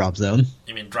hand from Drop Zone.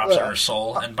 You mean drops on her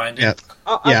soul and bind it? Yeah.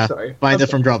 I'm Yeah, sorry. bind I'm it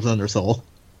from Drop Zone or Soul.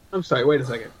 I'm sorry, wait a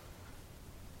second.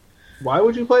 Why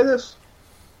would you play this?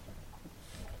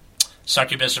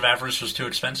 Succubus of Avarice was too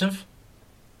expensive?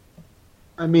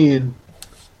 I mean,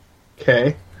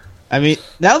 okay. I mean,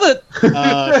 now that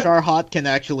Sharhot can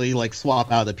actually like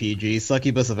swap out a PG,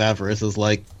 Succubus of Avarice is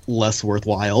like less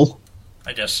worthwhile.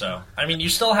 I guess so. I mean, you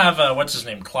still have, what's his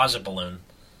name, Closet Balloon,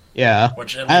 Yeah.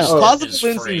 which at I least don't know, Closet is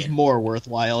Balloon free. seems more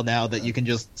worthwhile now that you can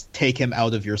just take him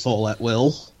out of your soul at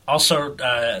will. Also,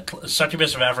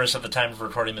 Succubus of Avarice at the time of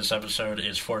recording this episode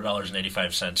is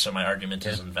 $4.85, so my argument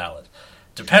is invalid.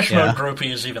 Depeche Yeah. Mode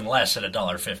Groupie is even less at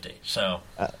 $1.50, so...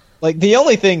 Like, the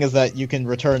only thing is that you can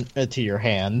return it to your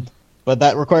hand, but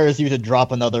that requires you to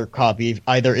drop another copy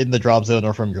either in the drop zone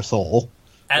or from your soul.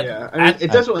 Yeah, I mean,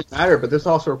 it doesn't really matter, but this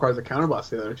also requires a counterblast.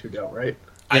 The other two don't, right?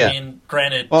 I Yeah. mean,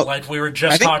 granted, Well, like we were I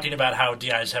just think- talking about how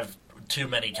DIs have too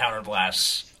many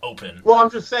counterblasts open. Well, I'm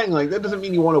just saying, like, that doesn't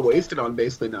mean you want to waste it on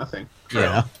basically nothing. True.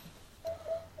 Yeah.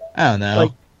 I don't know.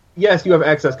 Like, yes, you have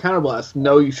excess counterblast.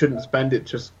 No, you shouldn't spend it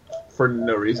just for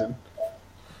no reason.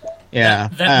 Yeah,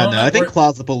 That I don't know. I think where-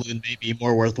 Closet Balloon may be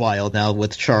more worthwhile now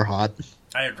with Charhot.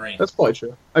 I agree. That's probably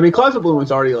true. I mean, Closet Balloon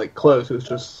was already like close. It was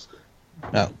just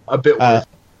a bit worse.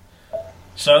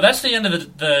 So that's the end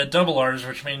of the double R's,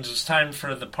 which means it's time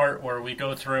for the part where we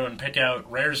go through and pick out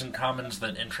rares and commons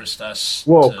that interest us.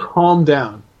 Whoa, calm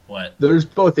down. What? There's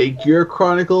both a Gear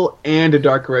Chronicle and a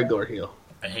Dark Regular heal.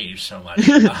 I hate you so much.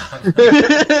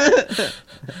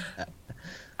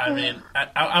 I mean,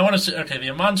 I want to say, okay, the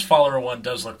Amon's Follower one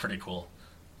does look pretty cool.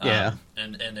 Yeah.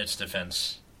 In its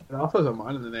defense. It also has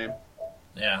Amon in the name.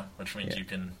 Yeah, which means you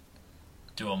can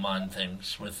do Amon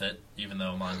things with it, even though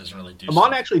Amon doesn't really do Amon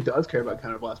stuff. actually does care about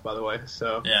Counterblast, by the way,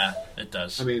 so... Yeah, it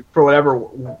does. I mean, for whatever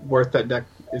worth that deck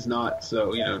is not,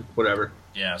 so, whatever.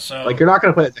 Yeah, so... Like, you're not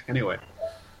going to play that deck anyway.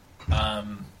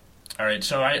 Alright,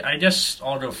 so I guess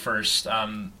I'll go first.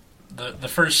 The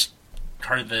first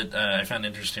card that I found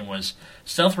interesting was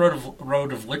Stealth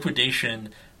Road of Liquidation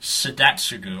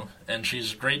Sadatsugu, and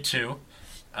she's grade 2,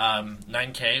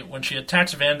 9k. When she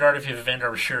attacks Vanguard, if you have a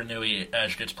Vanguard with Shiranui,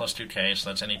 she gets plus 2k, so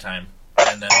that's any time.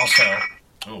 And then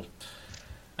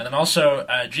also,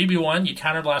 GB1, you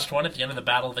counterblast 1 at the end of the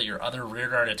battle that your other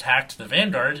rearguard attacked the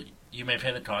Vanguard. You may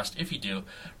pay the cost. If you do,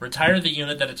 retire the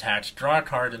unit that attacked, draw a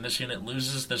card, and this unit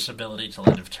loses this ability till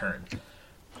end of turn.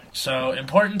 So,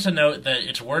 important to note that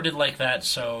it's worded like that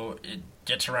so it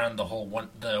gets around the whole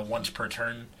the once per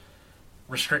turn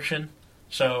restriction.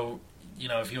 So,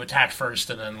 if you attack first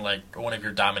and then, one of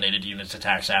your dominated units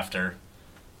attacks after,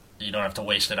 you don't have to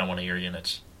waste it on one of your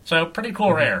units. So, pretty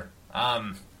cool rare.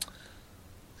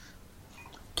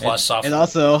 Plus, it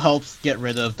also helps get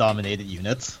rid of dominated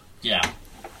units. Yeah.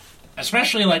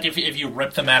 Especially, if you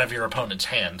rip them out of your opponent's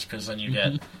hand, because then you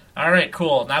get, alright,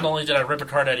 cool, not only did I rip a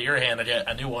card out of your hand, I get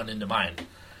a new one into mine.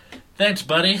 Thanks,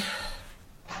 buddy.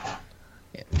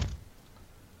 Yeah.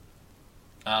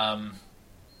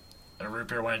 Root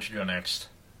Beer, why don't you go next?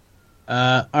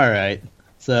 Alright.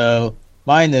 So,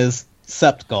 mine is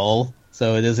Septgull.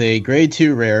 So, it is a grade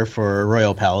 2 rare for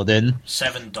Royal Paladin.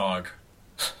 7 dog.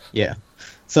 Yeah.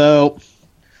 So,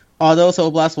 auto Soul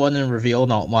Blast 1 and reveal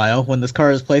an Alt Mile. When this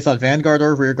card is placed on Vanguard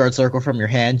or Rearguard Circle from your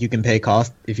hand, you can pay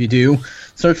cost. If you do,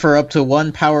 search for up to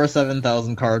one Power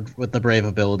 7000 card with the Brave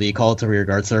ability, call it to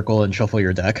Rearguard Circle, and shuffle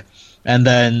your deck. And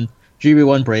then,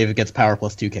 GB1 Brave, it gets power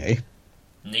plus 2k.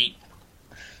 Neat.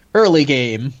 Early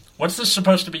game. What's this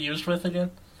supposed to be used with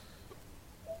again?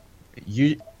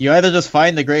 You either just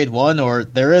find the grade 1, or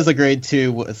there is a grade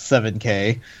 2 with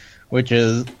 7k, which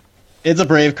is... It's a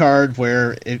Brave card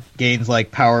where it gains,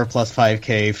 power plus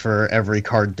 5k for every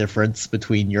card difference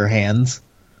between your hands.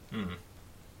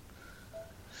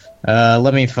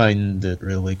 Let me find it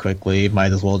really quickly.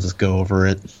 Might as well just go over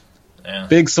it. Yeah.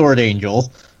 Big Sword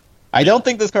Angel. I don't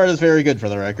think this card is very good for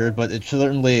the record, but it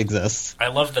certainly exists. I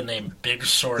love the name Big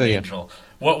Sword Angel.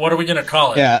 What are we going to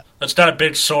call it? Yeah. It's not a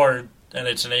big sword, and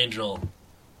it's an angel.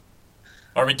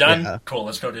 Are we done? Yeah. Cool,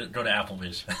 let's go to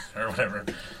Applebee's. or whatever.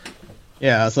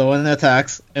 Yeah, so when it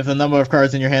attacks, if the number of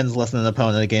cards in your hand is less than an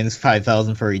opponent, it gains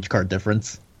 5,000 for each card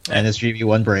difference. Yeah. And it's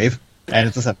GB1 Brave. And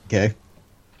it's a 7k.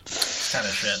 Kind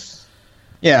of shit.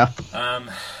 Yeah.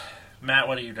 Matt,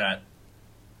 what do you got?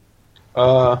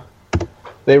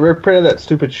 They reprinted that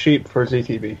stupid sheep for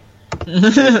ZTB.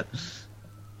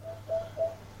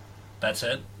 That's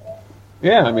it?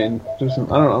 Yeah, I mean, I don't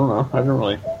know. I don't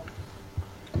really...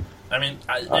 I mean,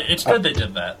 it's good they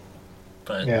did that.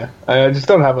 But yeah, I just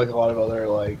don't have a lot of other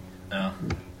No.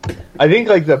 I think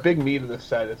the big meat of this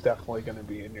set is definitely going to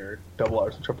be in your double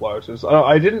R's and triple R's.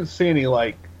 I didn't see any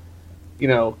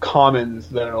commons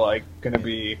that are going to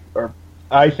be, or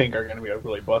I think are going to be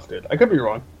really busted. I could be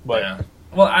wrong, but yeah.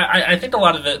 Well, I think a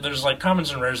lot of it there's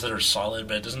commons and rares that are solid,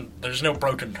 but there's no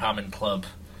broken common club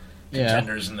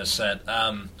contenders in this set.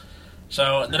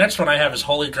 So the next one I have is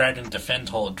Holy Dragon Defend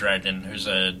Holy Dragon, who's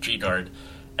a G guard.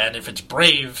 And if it's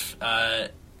Brave,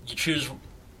 you choose,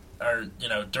 or,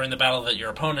 during the battle that your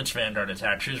opponent's Vanguard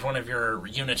attack, choose one of your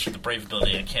units with the Brave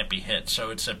ability and it can't be hit.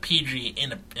 So it's a PG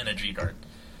in a G guard,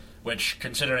 which,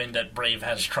 considering that Brave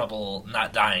has trouble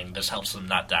not dying, this helps them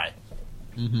not die.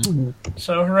 Mm-hmm.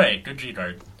 So hooray, good G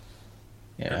guard.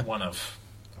 Yeah. Good one of.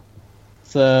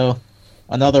 So,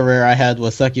 another rare I had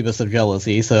was Succubus of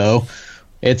Jealousy, so...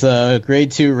 It's a grade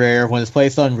 2 rare. When it's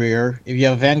placed on rear, if you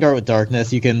have Vanguard with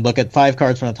Darkness, you can look at 5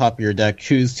 cards from the top of your deck,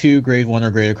 choose 2 grade 1 or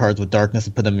greater cards with Darkness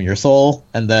and put them in your soul,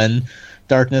 and then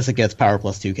Darkness, it gets power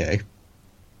plus 2k.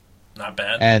 Not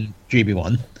bad. And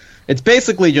GB1. It's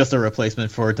basically just a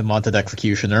replacement for Demonted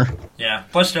Executioner. Yeah,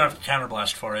 plus you don't have to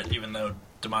counterblast for it, even though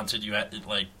Demonted, you had,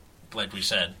 like we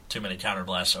said, too many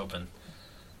counterblasts open.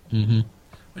 Mm-hmm.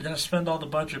 We're going to spend all the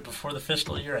budget before the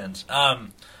fiscal year ends.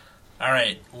 All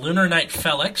right, Lunar Knight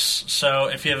Felix. So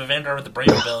if you have a Vanguard with the Brave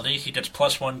ability, he gets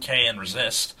plus 1k and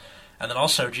resist. And then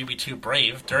also GB2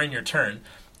 Brave, during your turn,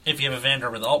 if you have a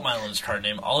Vanguard with Alt Milo in its card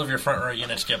name, all of your front row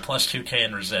units get plus 2k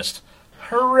and resist.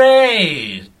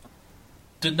 Hooray!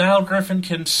 Denial Griffin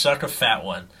can suck a fat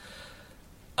one.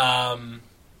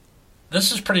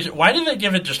 This is pretty... Why did they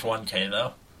give it just 1k,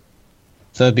 though?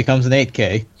 So it becomes an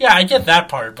 8k. Yeah, I get that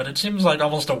part, but it seems like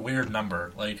almost a weird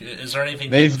number. Like, is there anything...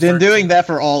 They've been doing that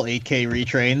for all 8k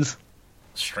retrains.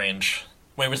 Strange.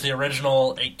 Wait, was the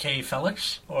original 8k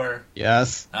Felix? Or...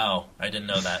 Yes. Oh, I didn't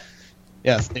know that.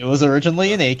 Yes, it was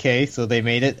originally an 8k, so they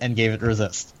made it and gave it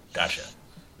resist. Gotcha.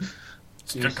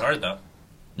 It's a good card, though.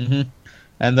 Mm-hmm.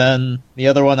 And then the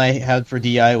other one I had for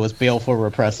DI was Baleful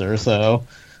Repressor, so...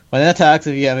 When it attacks,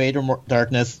 if you have 8 or more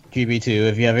Darkness, GB2,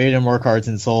 if you have 8 or more cards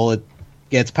in Soul, it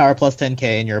gets power plus 10k,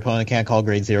 and your opponent can't call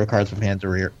grade 0 cards from hand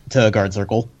to guard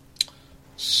circle.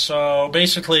 So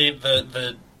basically,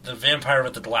 the vampire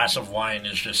with the glass of wine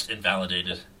is just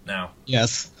invalidated now.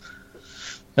 Yes.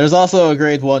 There's also a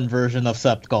grade 1 version of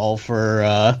Septgall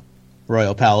for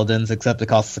Royal Paladins, except it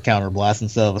costs a counterblast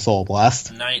instead of a Soul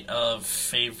Blast. Knight of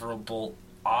Favorable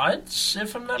Odds,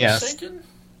 if I'm not Yes. mistaken?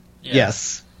 Yeah.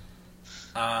 Yes.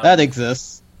 That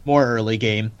exists. More early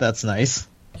game. That's nice.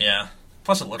 Yeah.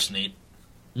 Plus it looks neat.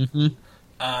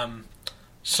 Mm-hmm.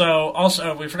 So,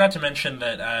 also, we forgot to mention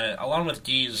that, along with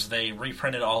Geese, they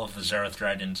reprinted all of the Zereth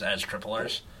Dragons as triple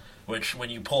Rs, which, when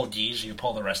you pull Geese, you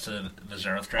pull the rest of the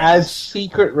Zereth Dragons. As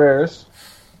secret rares.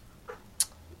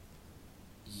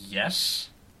 Yes.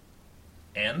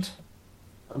 And?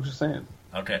 I'm just saying.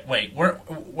 Okay, wait,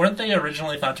 weren't they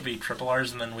originally thought to be triple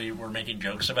Rs, and then we were making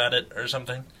jokes about it, or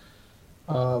something?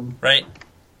 Right?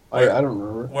 I don't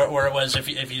remember. Where it was if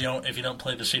you don't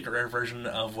play the secret rare version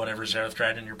of whatever Zereth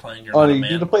Dragon you're playing, you're Oh, not a you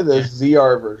man. need to play the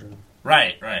ZR version.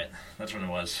 Right. That's what it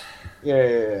was.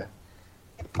 Yeah.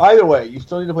 Either way, you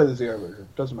still need to play the ZR version.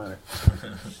 Doesn't matter.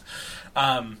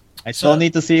 I still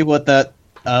need to see what that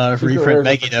reprint rares are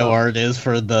Megiddo for art is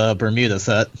for the Bermuda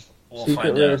set. We'll Secret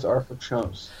find rares out. are for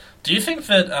chumps. Do you think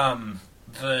that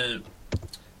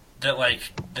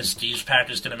this D's pack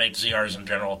is going to make ZRs in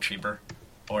general cheaper?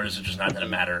 Or is it just not going to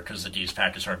matter because the D's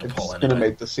pack is hard to It's pull going to anyway?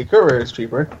 make the secret rares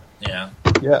cheaper. Yeah,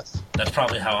 Yes. that's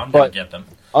probably how I'm going But- to get them.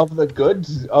 Of the good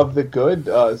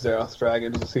Zeroth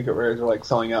Dragons, the secret rares are like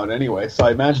selling out anyway, so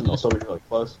I imagine they'll still be really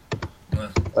close.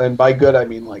 And by good, I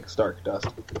mean like Stark Dust.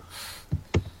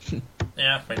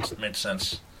 Yeah, makes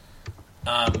sense.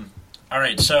 All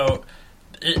right, so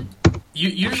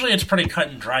usually it's pretty cut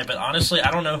and dry, but honestly, I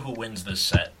don't know who wins this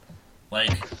set.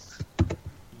 Like,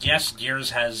 yes,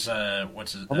 Gears has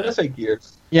what's his? I'm going to say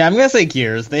Gears. Yeah, I'm gonna say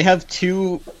Gears. They have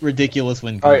 2 ridiculous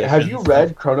win Alright, conditions. have you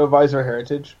read Chronovisor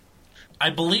Heritage? I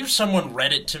believe someone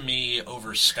read it to me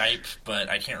over Skype, but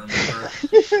I can't remember.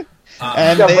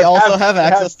 And Yeah, they but also have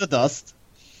access to Dust.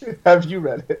 Have you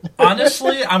read it?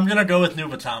 Honestly, I'm gonna go with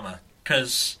Nubatama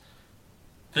because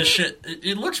this shit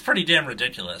it looks pretty damn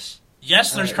ridiculous.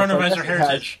 Yes, there's Alright, so I guess Chronovisor it has-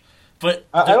 Heritage, but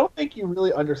I don't think you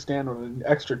really understand what an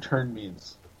extra turn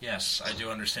means. yes, I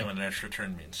do understand what an extra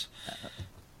turn means.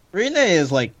 Rene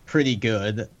is, like, pretty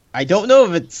good. I don't know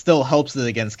if it still helps it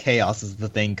against Chaos is the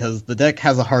thing, because the deck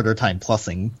has a harder time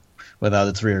plussing without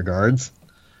its rear guards.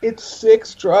 It's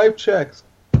 6 drive checks.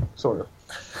 Sort of.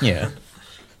 Yeah.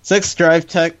 6 drive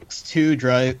techs, 2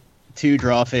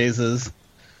 draw phases.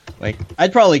 Like,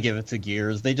 I'd probably give it to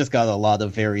Gears. They just got a lot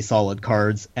of very solid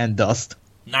cards and Dust.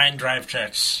 9 drive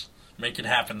checks. Make it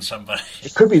happen, somebody.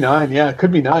 It could be 9, yeah. It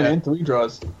could be 9 Yeah. and 3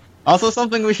 draws. Also,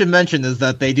 something we should mention is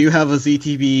that they do have a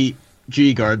ZTB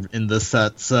G-Guard in this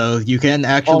set, so you can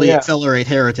actually accelerate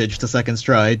Heritage to 2nd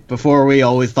Stride. Before, we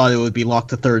always thought it would be locked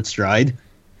to 3rd Stride.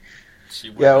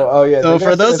 See where Yeah, oh yeah. So they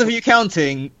for got- those of you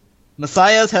counting,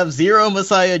 Messiahs have 0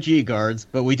 Messiah G-Guards,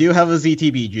 but we do have a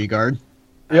ZTB G-Guard.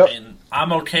 Yep. I mean,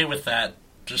 I'm okay with that.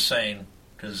 Just saying,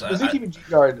 because The ZTB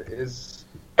G-Guard is...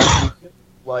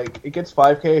 like, it gets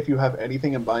 5k if you have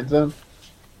anything in Bind Zone.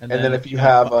 And then if you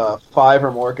have 5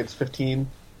 or more, it gets 15.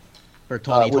 For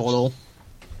 20 which- total.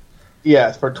 Yeah,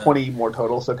 it's for 20 more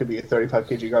total, so it could be a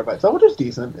 35k G-Guard by itself, which is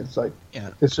decent. It's like...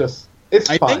 Yeah. It's just... It's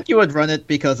I fine. think you would run it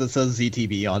because it says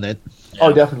ZTB on it.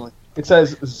 Oh, definitely. It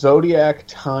says Zodiac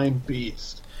Time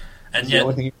Beast. And It's the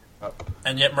only yet, thing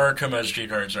and yet Murakumo's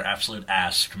G-Guards are absolute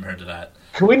ass compared to that.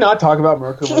 Can we not talk about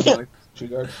Murakumo's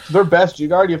G-Guard? Their best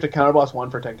G-Guard, you have to counterblast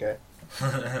 1 for 10k.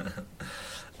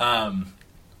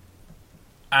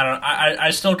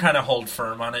 I still kind of hold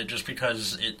firm on it just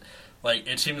because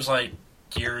it seems like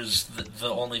Gears the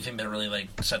only thing that really like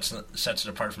sets it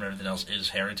apart from everything else is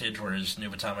Heritage, whereas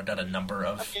Nubatama got a number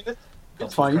of I mean, it's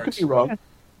helpful fine. You could cards. be wrong.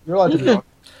 You're allowed to be wrong.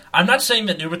 I'm not saying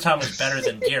that Nubatama is better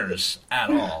than Gears at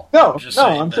all. No,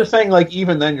 I'm just saying, like,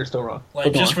 even then you're still wrong.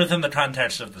 Like, just within the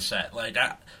context of the set. Like,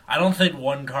 I don't think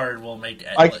one card will make...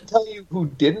 I can tell you who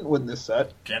didn't win this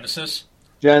set. Genesis?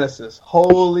 Genesis.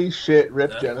 Holy shit,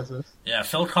 rip Genesis. Yeah,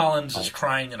 Phil Collins is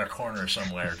crying in a corner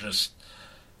somewhere, just...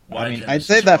 I mean, I'd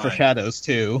say that for Shadows,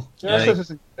 too.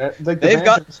 Genesis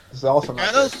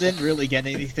Shadows didn't really get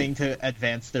anything to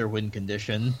advance their win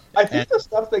condition. I think the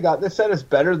stuff they got this set is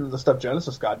better than the stuff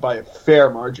Genesis got by a fair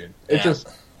margin. It just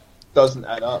doesn't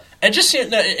add up.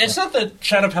 It's not that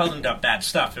Shadow Paladin got bad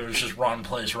stuff. It was just wrong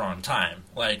place, wrong time.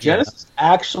 Like Genesis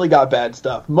actually got bad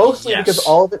stuff, mostly because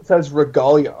all of it says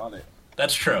Regalia on it.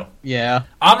 That's true. Yeah.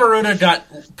 Amaruta got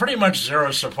pretty much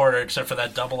zero support except for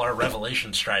that double R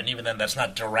Revelation Stride, and even then that's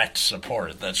not direct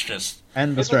support. That's just...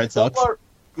 And the Stride sucks.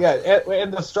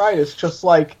 And the Stride is just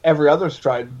like every other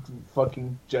Stride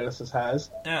fucking Genesis has.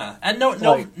 Yeah. And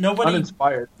nobody...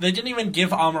 Uninspired. They didn't even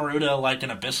give Amaruta, like, an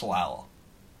Abyssal Owl.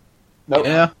 Nope.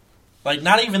 Yeah. Like,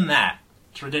 not even that.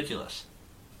 It's ridiculous.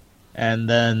 And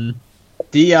then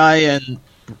DI and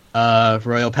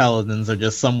Royal Paladins are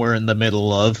just somewhere in the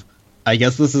middle of... I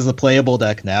guess this is a playable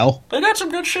deck now. They got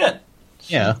some good shit.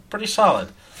 Yeah. Pretty solid.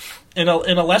 In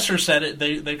a lesser set,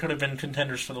 they could have been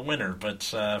contenders for the winner, but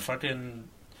fucking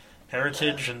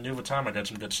Heritage and Nuvatama got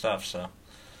some good stuff, so...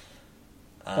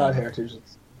 Heritage.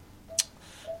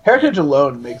 Heritage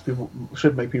alone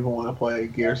should make people want to play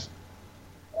Gears.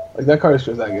 Like, that card is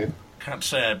just that good. Can't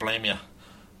say I blame you.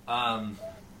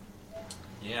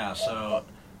 Yeah, so...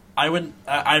 I would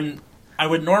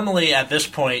normally, at this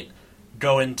point...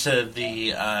 go into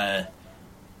the I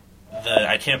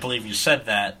can't believe you said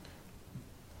that,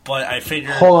 but I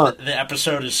figured the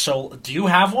episode is so... Do you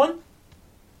have one?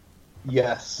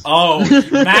 Yes. Oh,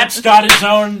 Matt's got his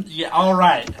own... Yeah, all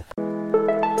right.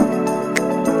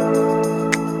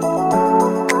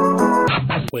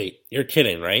 Wait, you're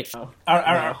kidding, right? No.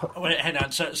 Wait, hang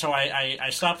on. So I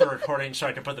stopped the recording so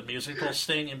I could put the musical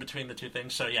sting in between the two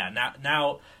things. So yeah,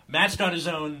 now Matt's got his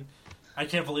own... I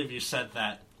can't believe you said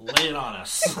that. Lay it on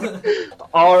us.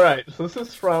 All right, so this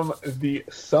is from the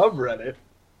subreddit,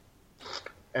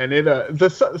 and it the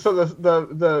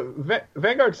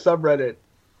Vanguard subreddit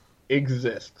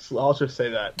exists. I'll just say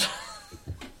that.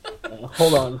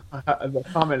 Hold on, the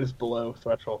comment is below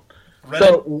threshold. Reddit.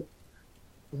 So,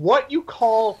 what you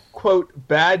call quote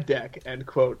bad deck end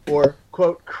quote or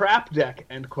quote crap deck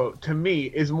end quote to me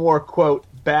is more quote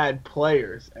bad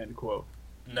players end quote.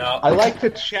 No, I like to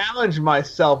challenge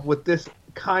myself with this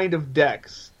kind of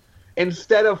decks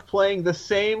instead of playing the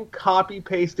same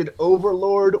copy-pasted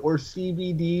Overlord or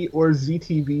CBD or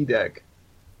ZTV deck.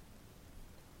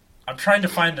 I'm trying to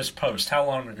find this post. How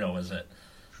long ago is it?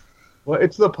 Well,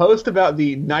 it's the post about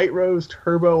the Night Rose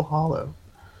Turbo Hollow.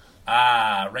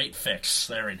 Ah, rate fix.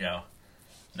 There we go.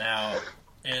 Now,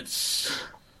 it's...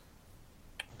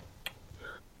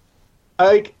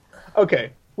 Like,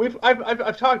 okay,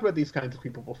 I've talked about these kinds of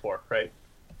people before, right?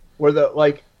 Where the,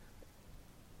 like,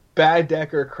 bad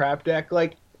deck or crap deck,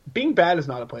 like, being bad is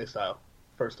not a playstyle,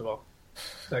 first of all.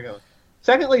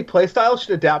 Secondly, playstyle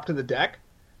should adapt to the deck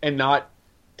and not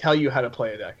tell you how to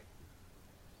play a deck.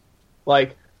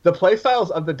 Like, the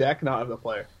playstyles of the deck, not of the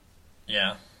player.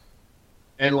 Yeah.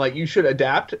 And, like, you should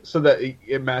adapt so that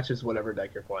it matches whatever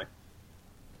deck you're playing.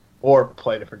 Or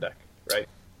play a different deck, right?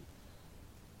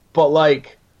 But,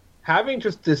 like, having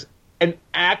just an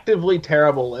actively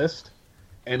terrible list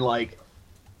and, like,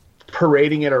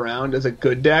 parading it around as a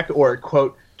good deck or a,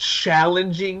 quote,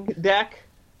 challenging deck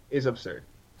is absurd.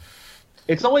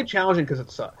 It's only challenging because it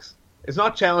sucks. It's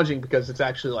not challenging because it's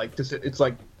actually, like, it's,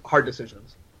 like, hard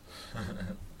decisions.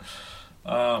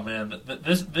 Oh, man.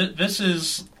 This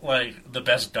is, like, the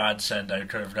best godsend I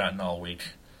could have gotten all week.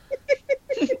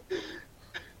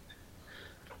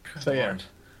 So, yeah.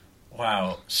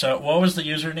 Wow. So, what was the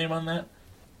username on that?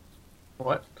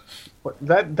 What?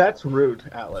 That's rude,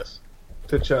 Atlas.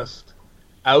 To just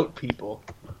out people.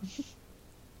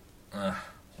 I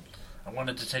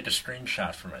wanted to take a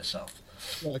screenshot for myself.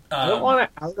 Look, I don't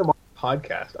want to out him on the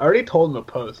podcast. I already told him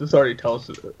to post. This already tells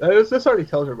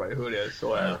everybody who it is.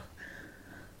 So,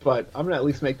 but I'm gonna at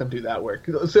least make them do that work.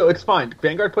 So it's fine.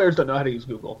 Vanguard players don't know how to use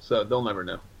Google, so they'll never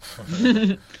know.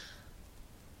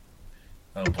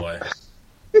 Oh boy.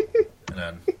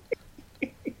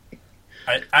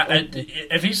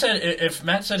 If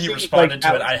Matt said he responded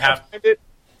to it, I have.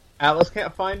 Atlas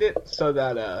can't find it, so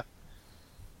that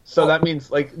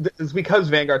means like it's because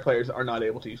Vanguard players are not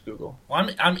able to use Google.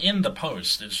 Well, I'm in the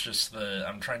post. It's just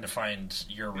I'm trying to find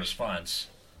your response.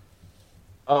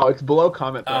 Oh, it's below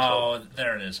comment threshold. Oh,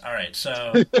 there it is. All right,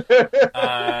 so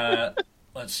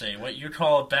let's see. What you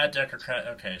call a bad deck or crap?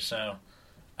 Okay, so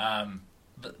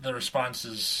The response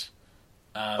is...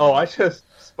 I just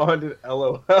responded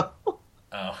LOL.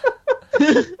 Oh.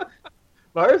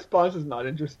 My response is not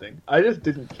interesting. I just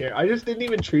didn't care. I just didn't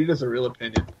even treat it as a real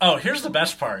opinion. Oh, here's the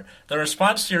best part. The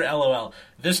response to your LOL.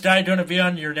 This guy going to be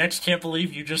on your next Can't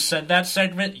Believe You Just Said That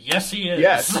segment? Yes, he is.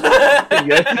 Yes.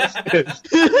 Yes,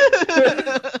 he is.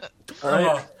 All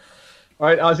right. All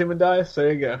right, Ozymandias,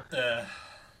 there you go.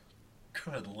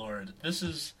 Good Lord. This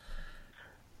is...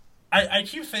 I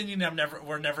keep thinking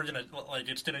we're never gonna, like,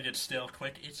 it's gonna get stale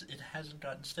quick. It hasn't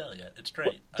gotten stale yet. It's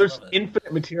great. There's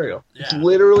infinite material. Yeah. It's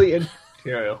literally infinite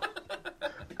material.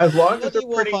 As long as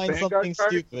we'll find something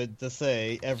stupid to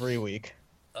say every week.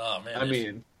 Oh man! I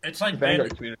mean, it's like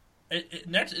Vanguard community.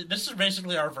 This is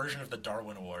basically our version of the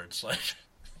Darwin Awards. Like,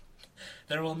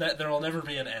 there will never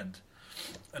be an end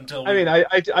until. I mean,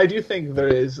 I do think there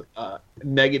is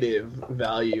negative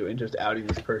value in just outing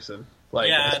this person. Like,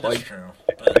 yeah, that's true.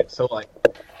 But... So, like,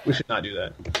 we should not do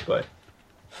that. But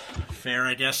fair,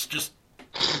 I guess. Just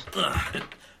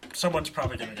someone's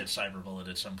probably going to get cyberbullied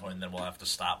at some point, and then we'll have to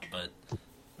stop. But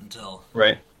until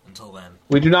then,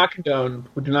 we do not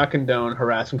condone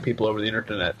harassing people over the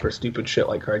internet for stupid shit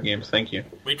like card games. Thank you.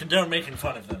 We condone making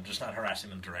fun of them, just not harassing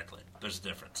them directly. There's a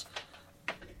difference.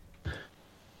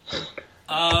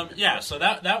 Yeah. So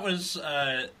that was.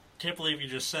 Can't believe you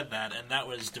just said that, and that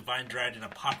was Divine Dragon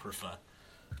Apocrypha.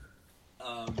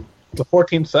 The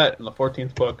 14th set in the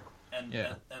 14th book, and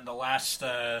the last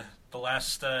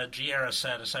G era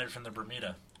set aside from the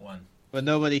Bermuda one. But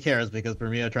nobody cares because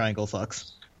Bermuda Triangle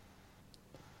sucks.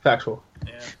 Factual.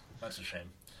 Yeah, that's a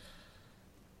shame.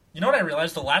 You know what I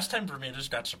realized? The last time Bermuda's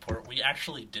got support, we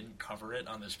actually didn't cover it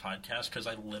on this podcast because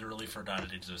I literally forgot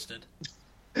it existed.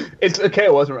 It's okay.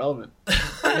 It wasn't relevant.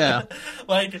 Yeah,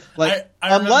 like I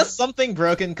unless something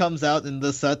broken comes out in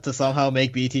this set to somehow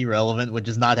make BT relevant, which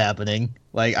is not happening.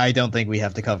 Like, I don't think we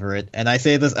have to cover it. And I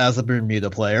say this as a Bermuda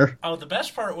player. Oh, the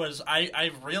best part was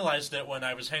I realized it when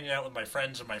I was hanging out with my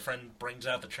friends, and my friend brings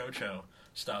out the Cho-Cho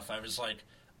stuff. I was like,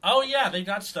 oh yeah, they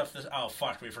got stuff. Oh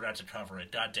fuck, we forgot to cover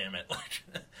it. God damn it! Like,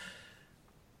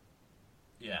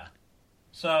 yeah.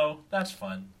 So that's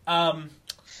fun.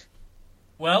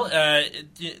 Well,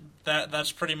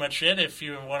 that's pretty much it. If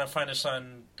you want to find us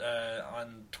on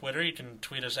Twitter, you can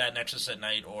tweet us at Nexus at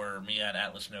Night or me at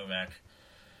Atlas Novak.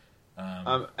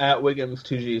 I'm at Wiggins,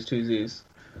 2Gs, 2Zs.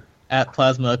 At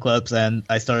Plasma Eclipse, and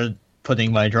I started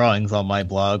putting my drawings on my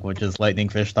blog, which is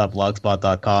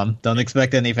lightningfish.blogspot.com. Don't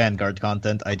expect any Vanguard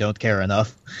content. I don't care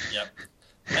enough. Yep.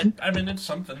 I mean, it's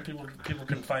something. People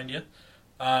can find you.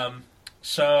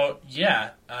 So, yeah,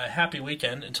 happy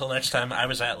weekend. Until next time, I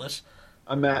was Atlas.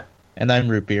 I'm Matt. And I'm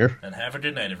Root Beer. And have a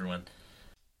good night, everyone.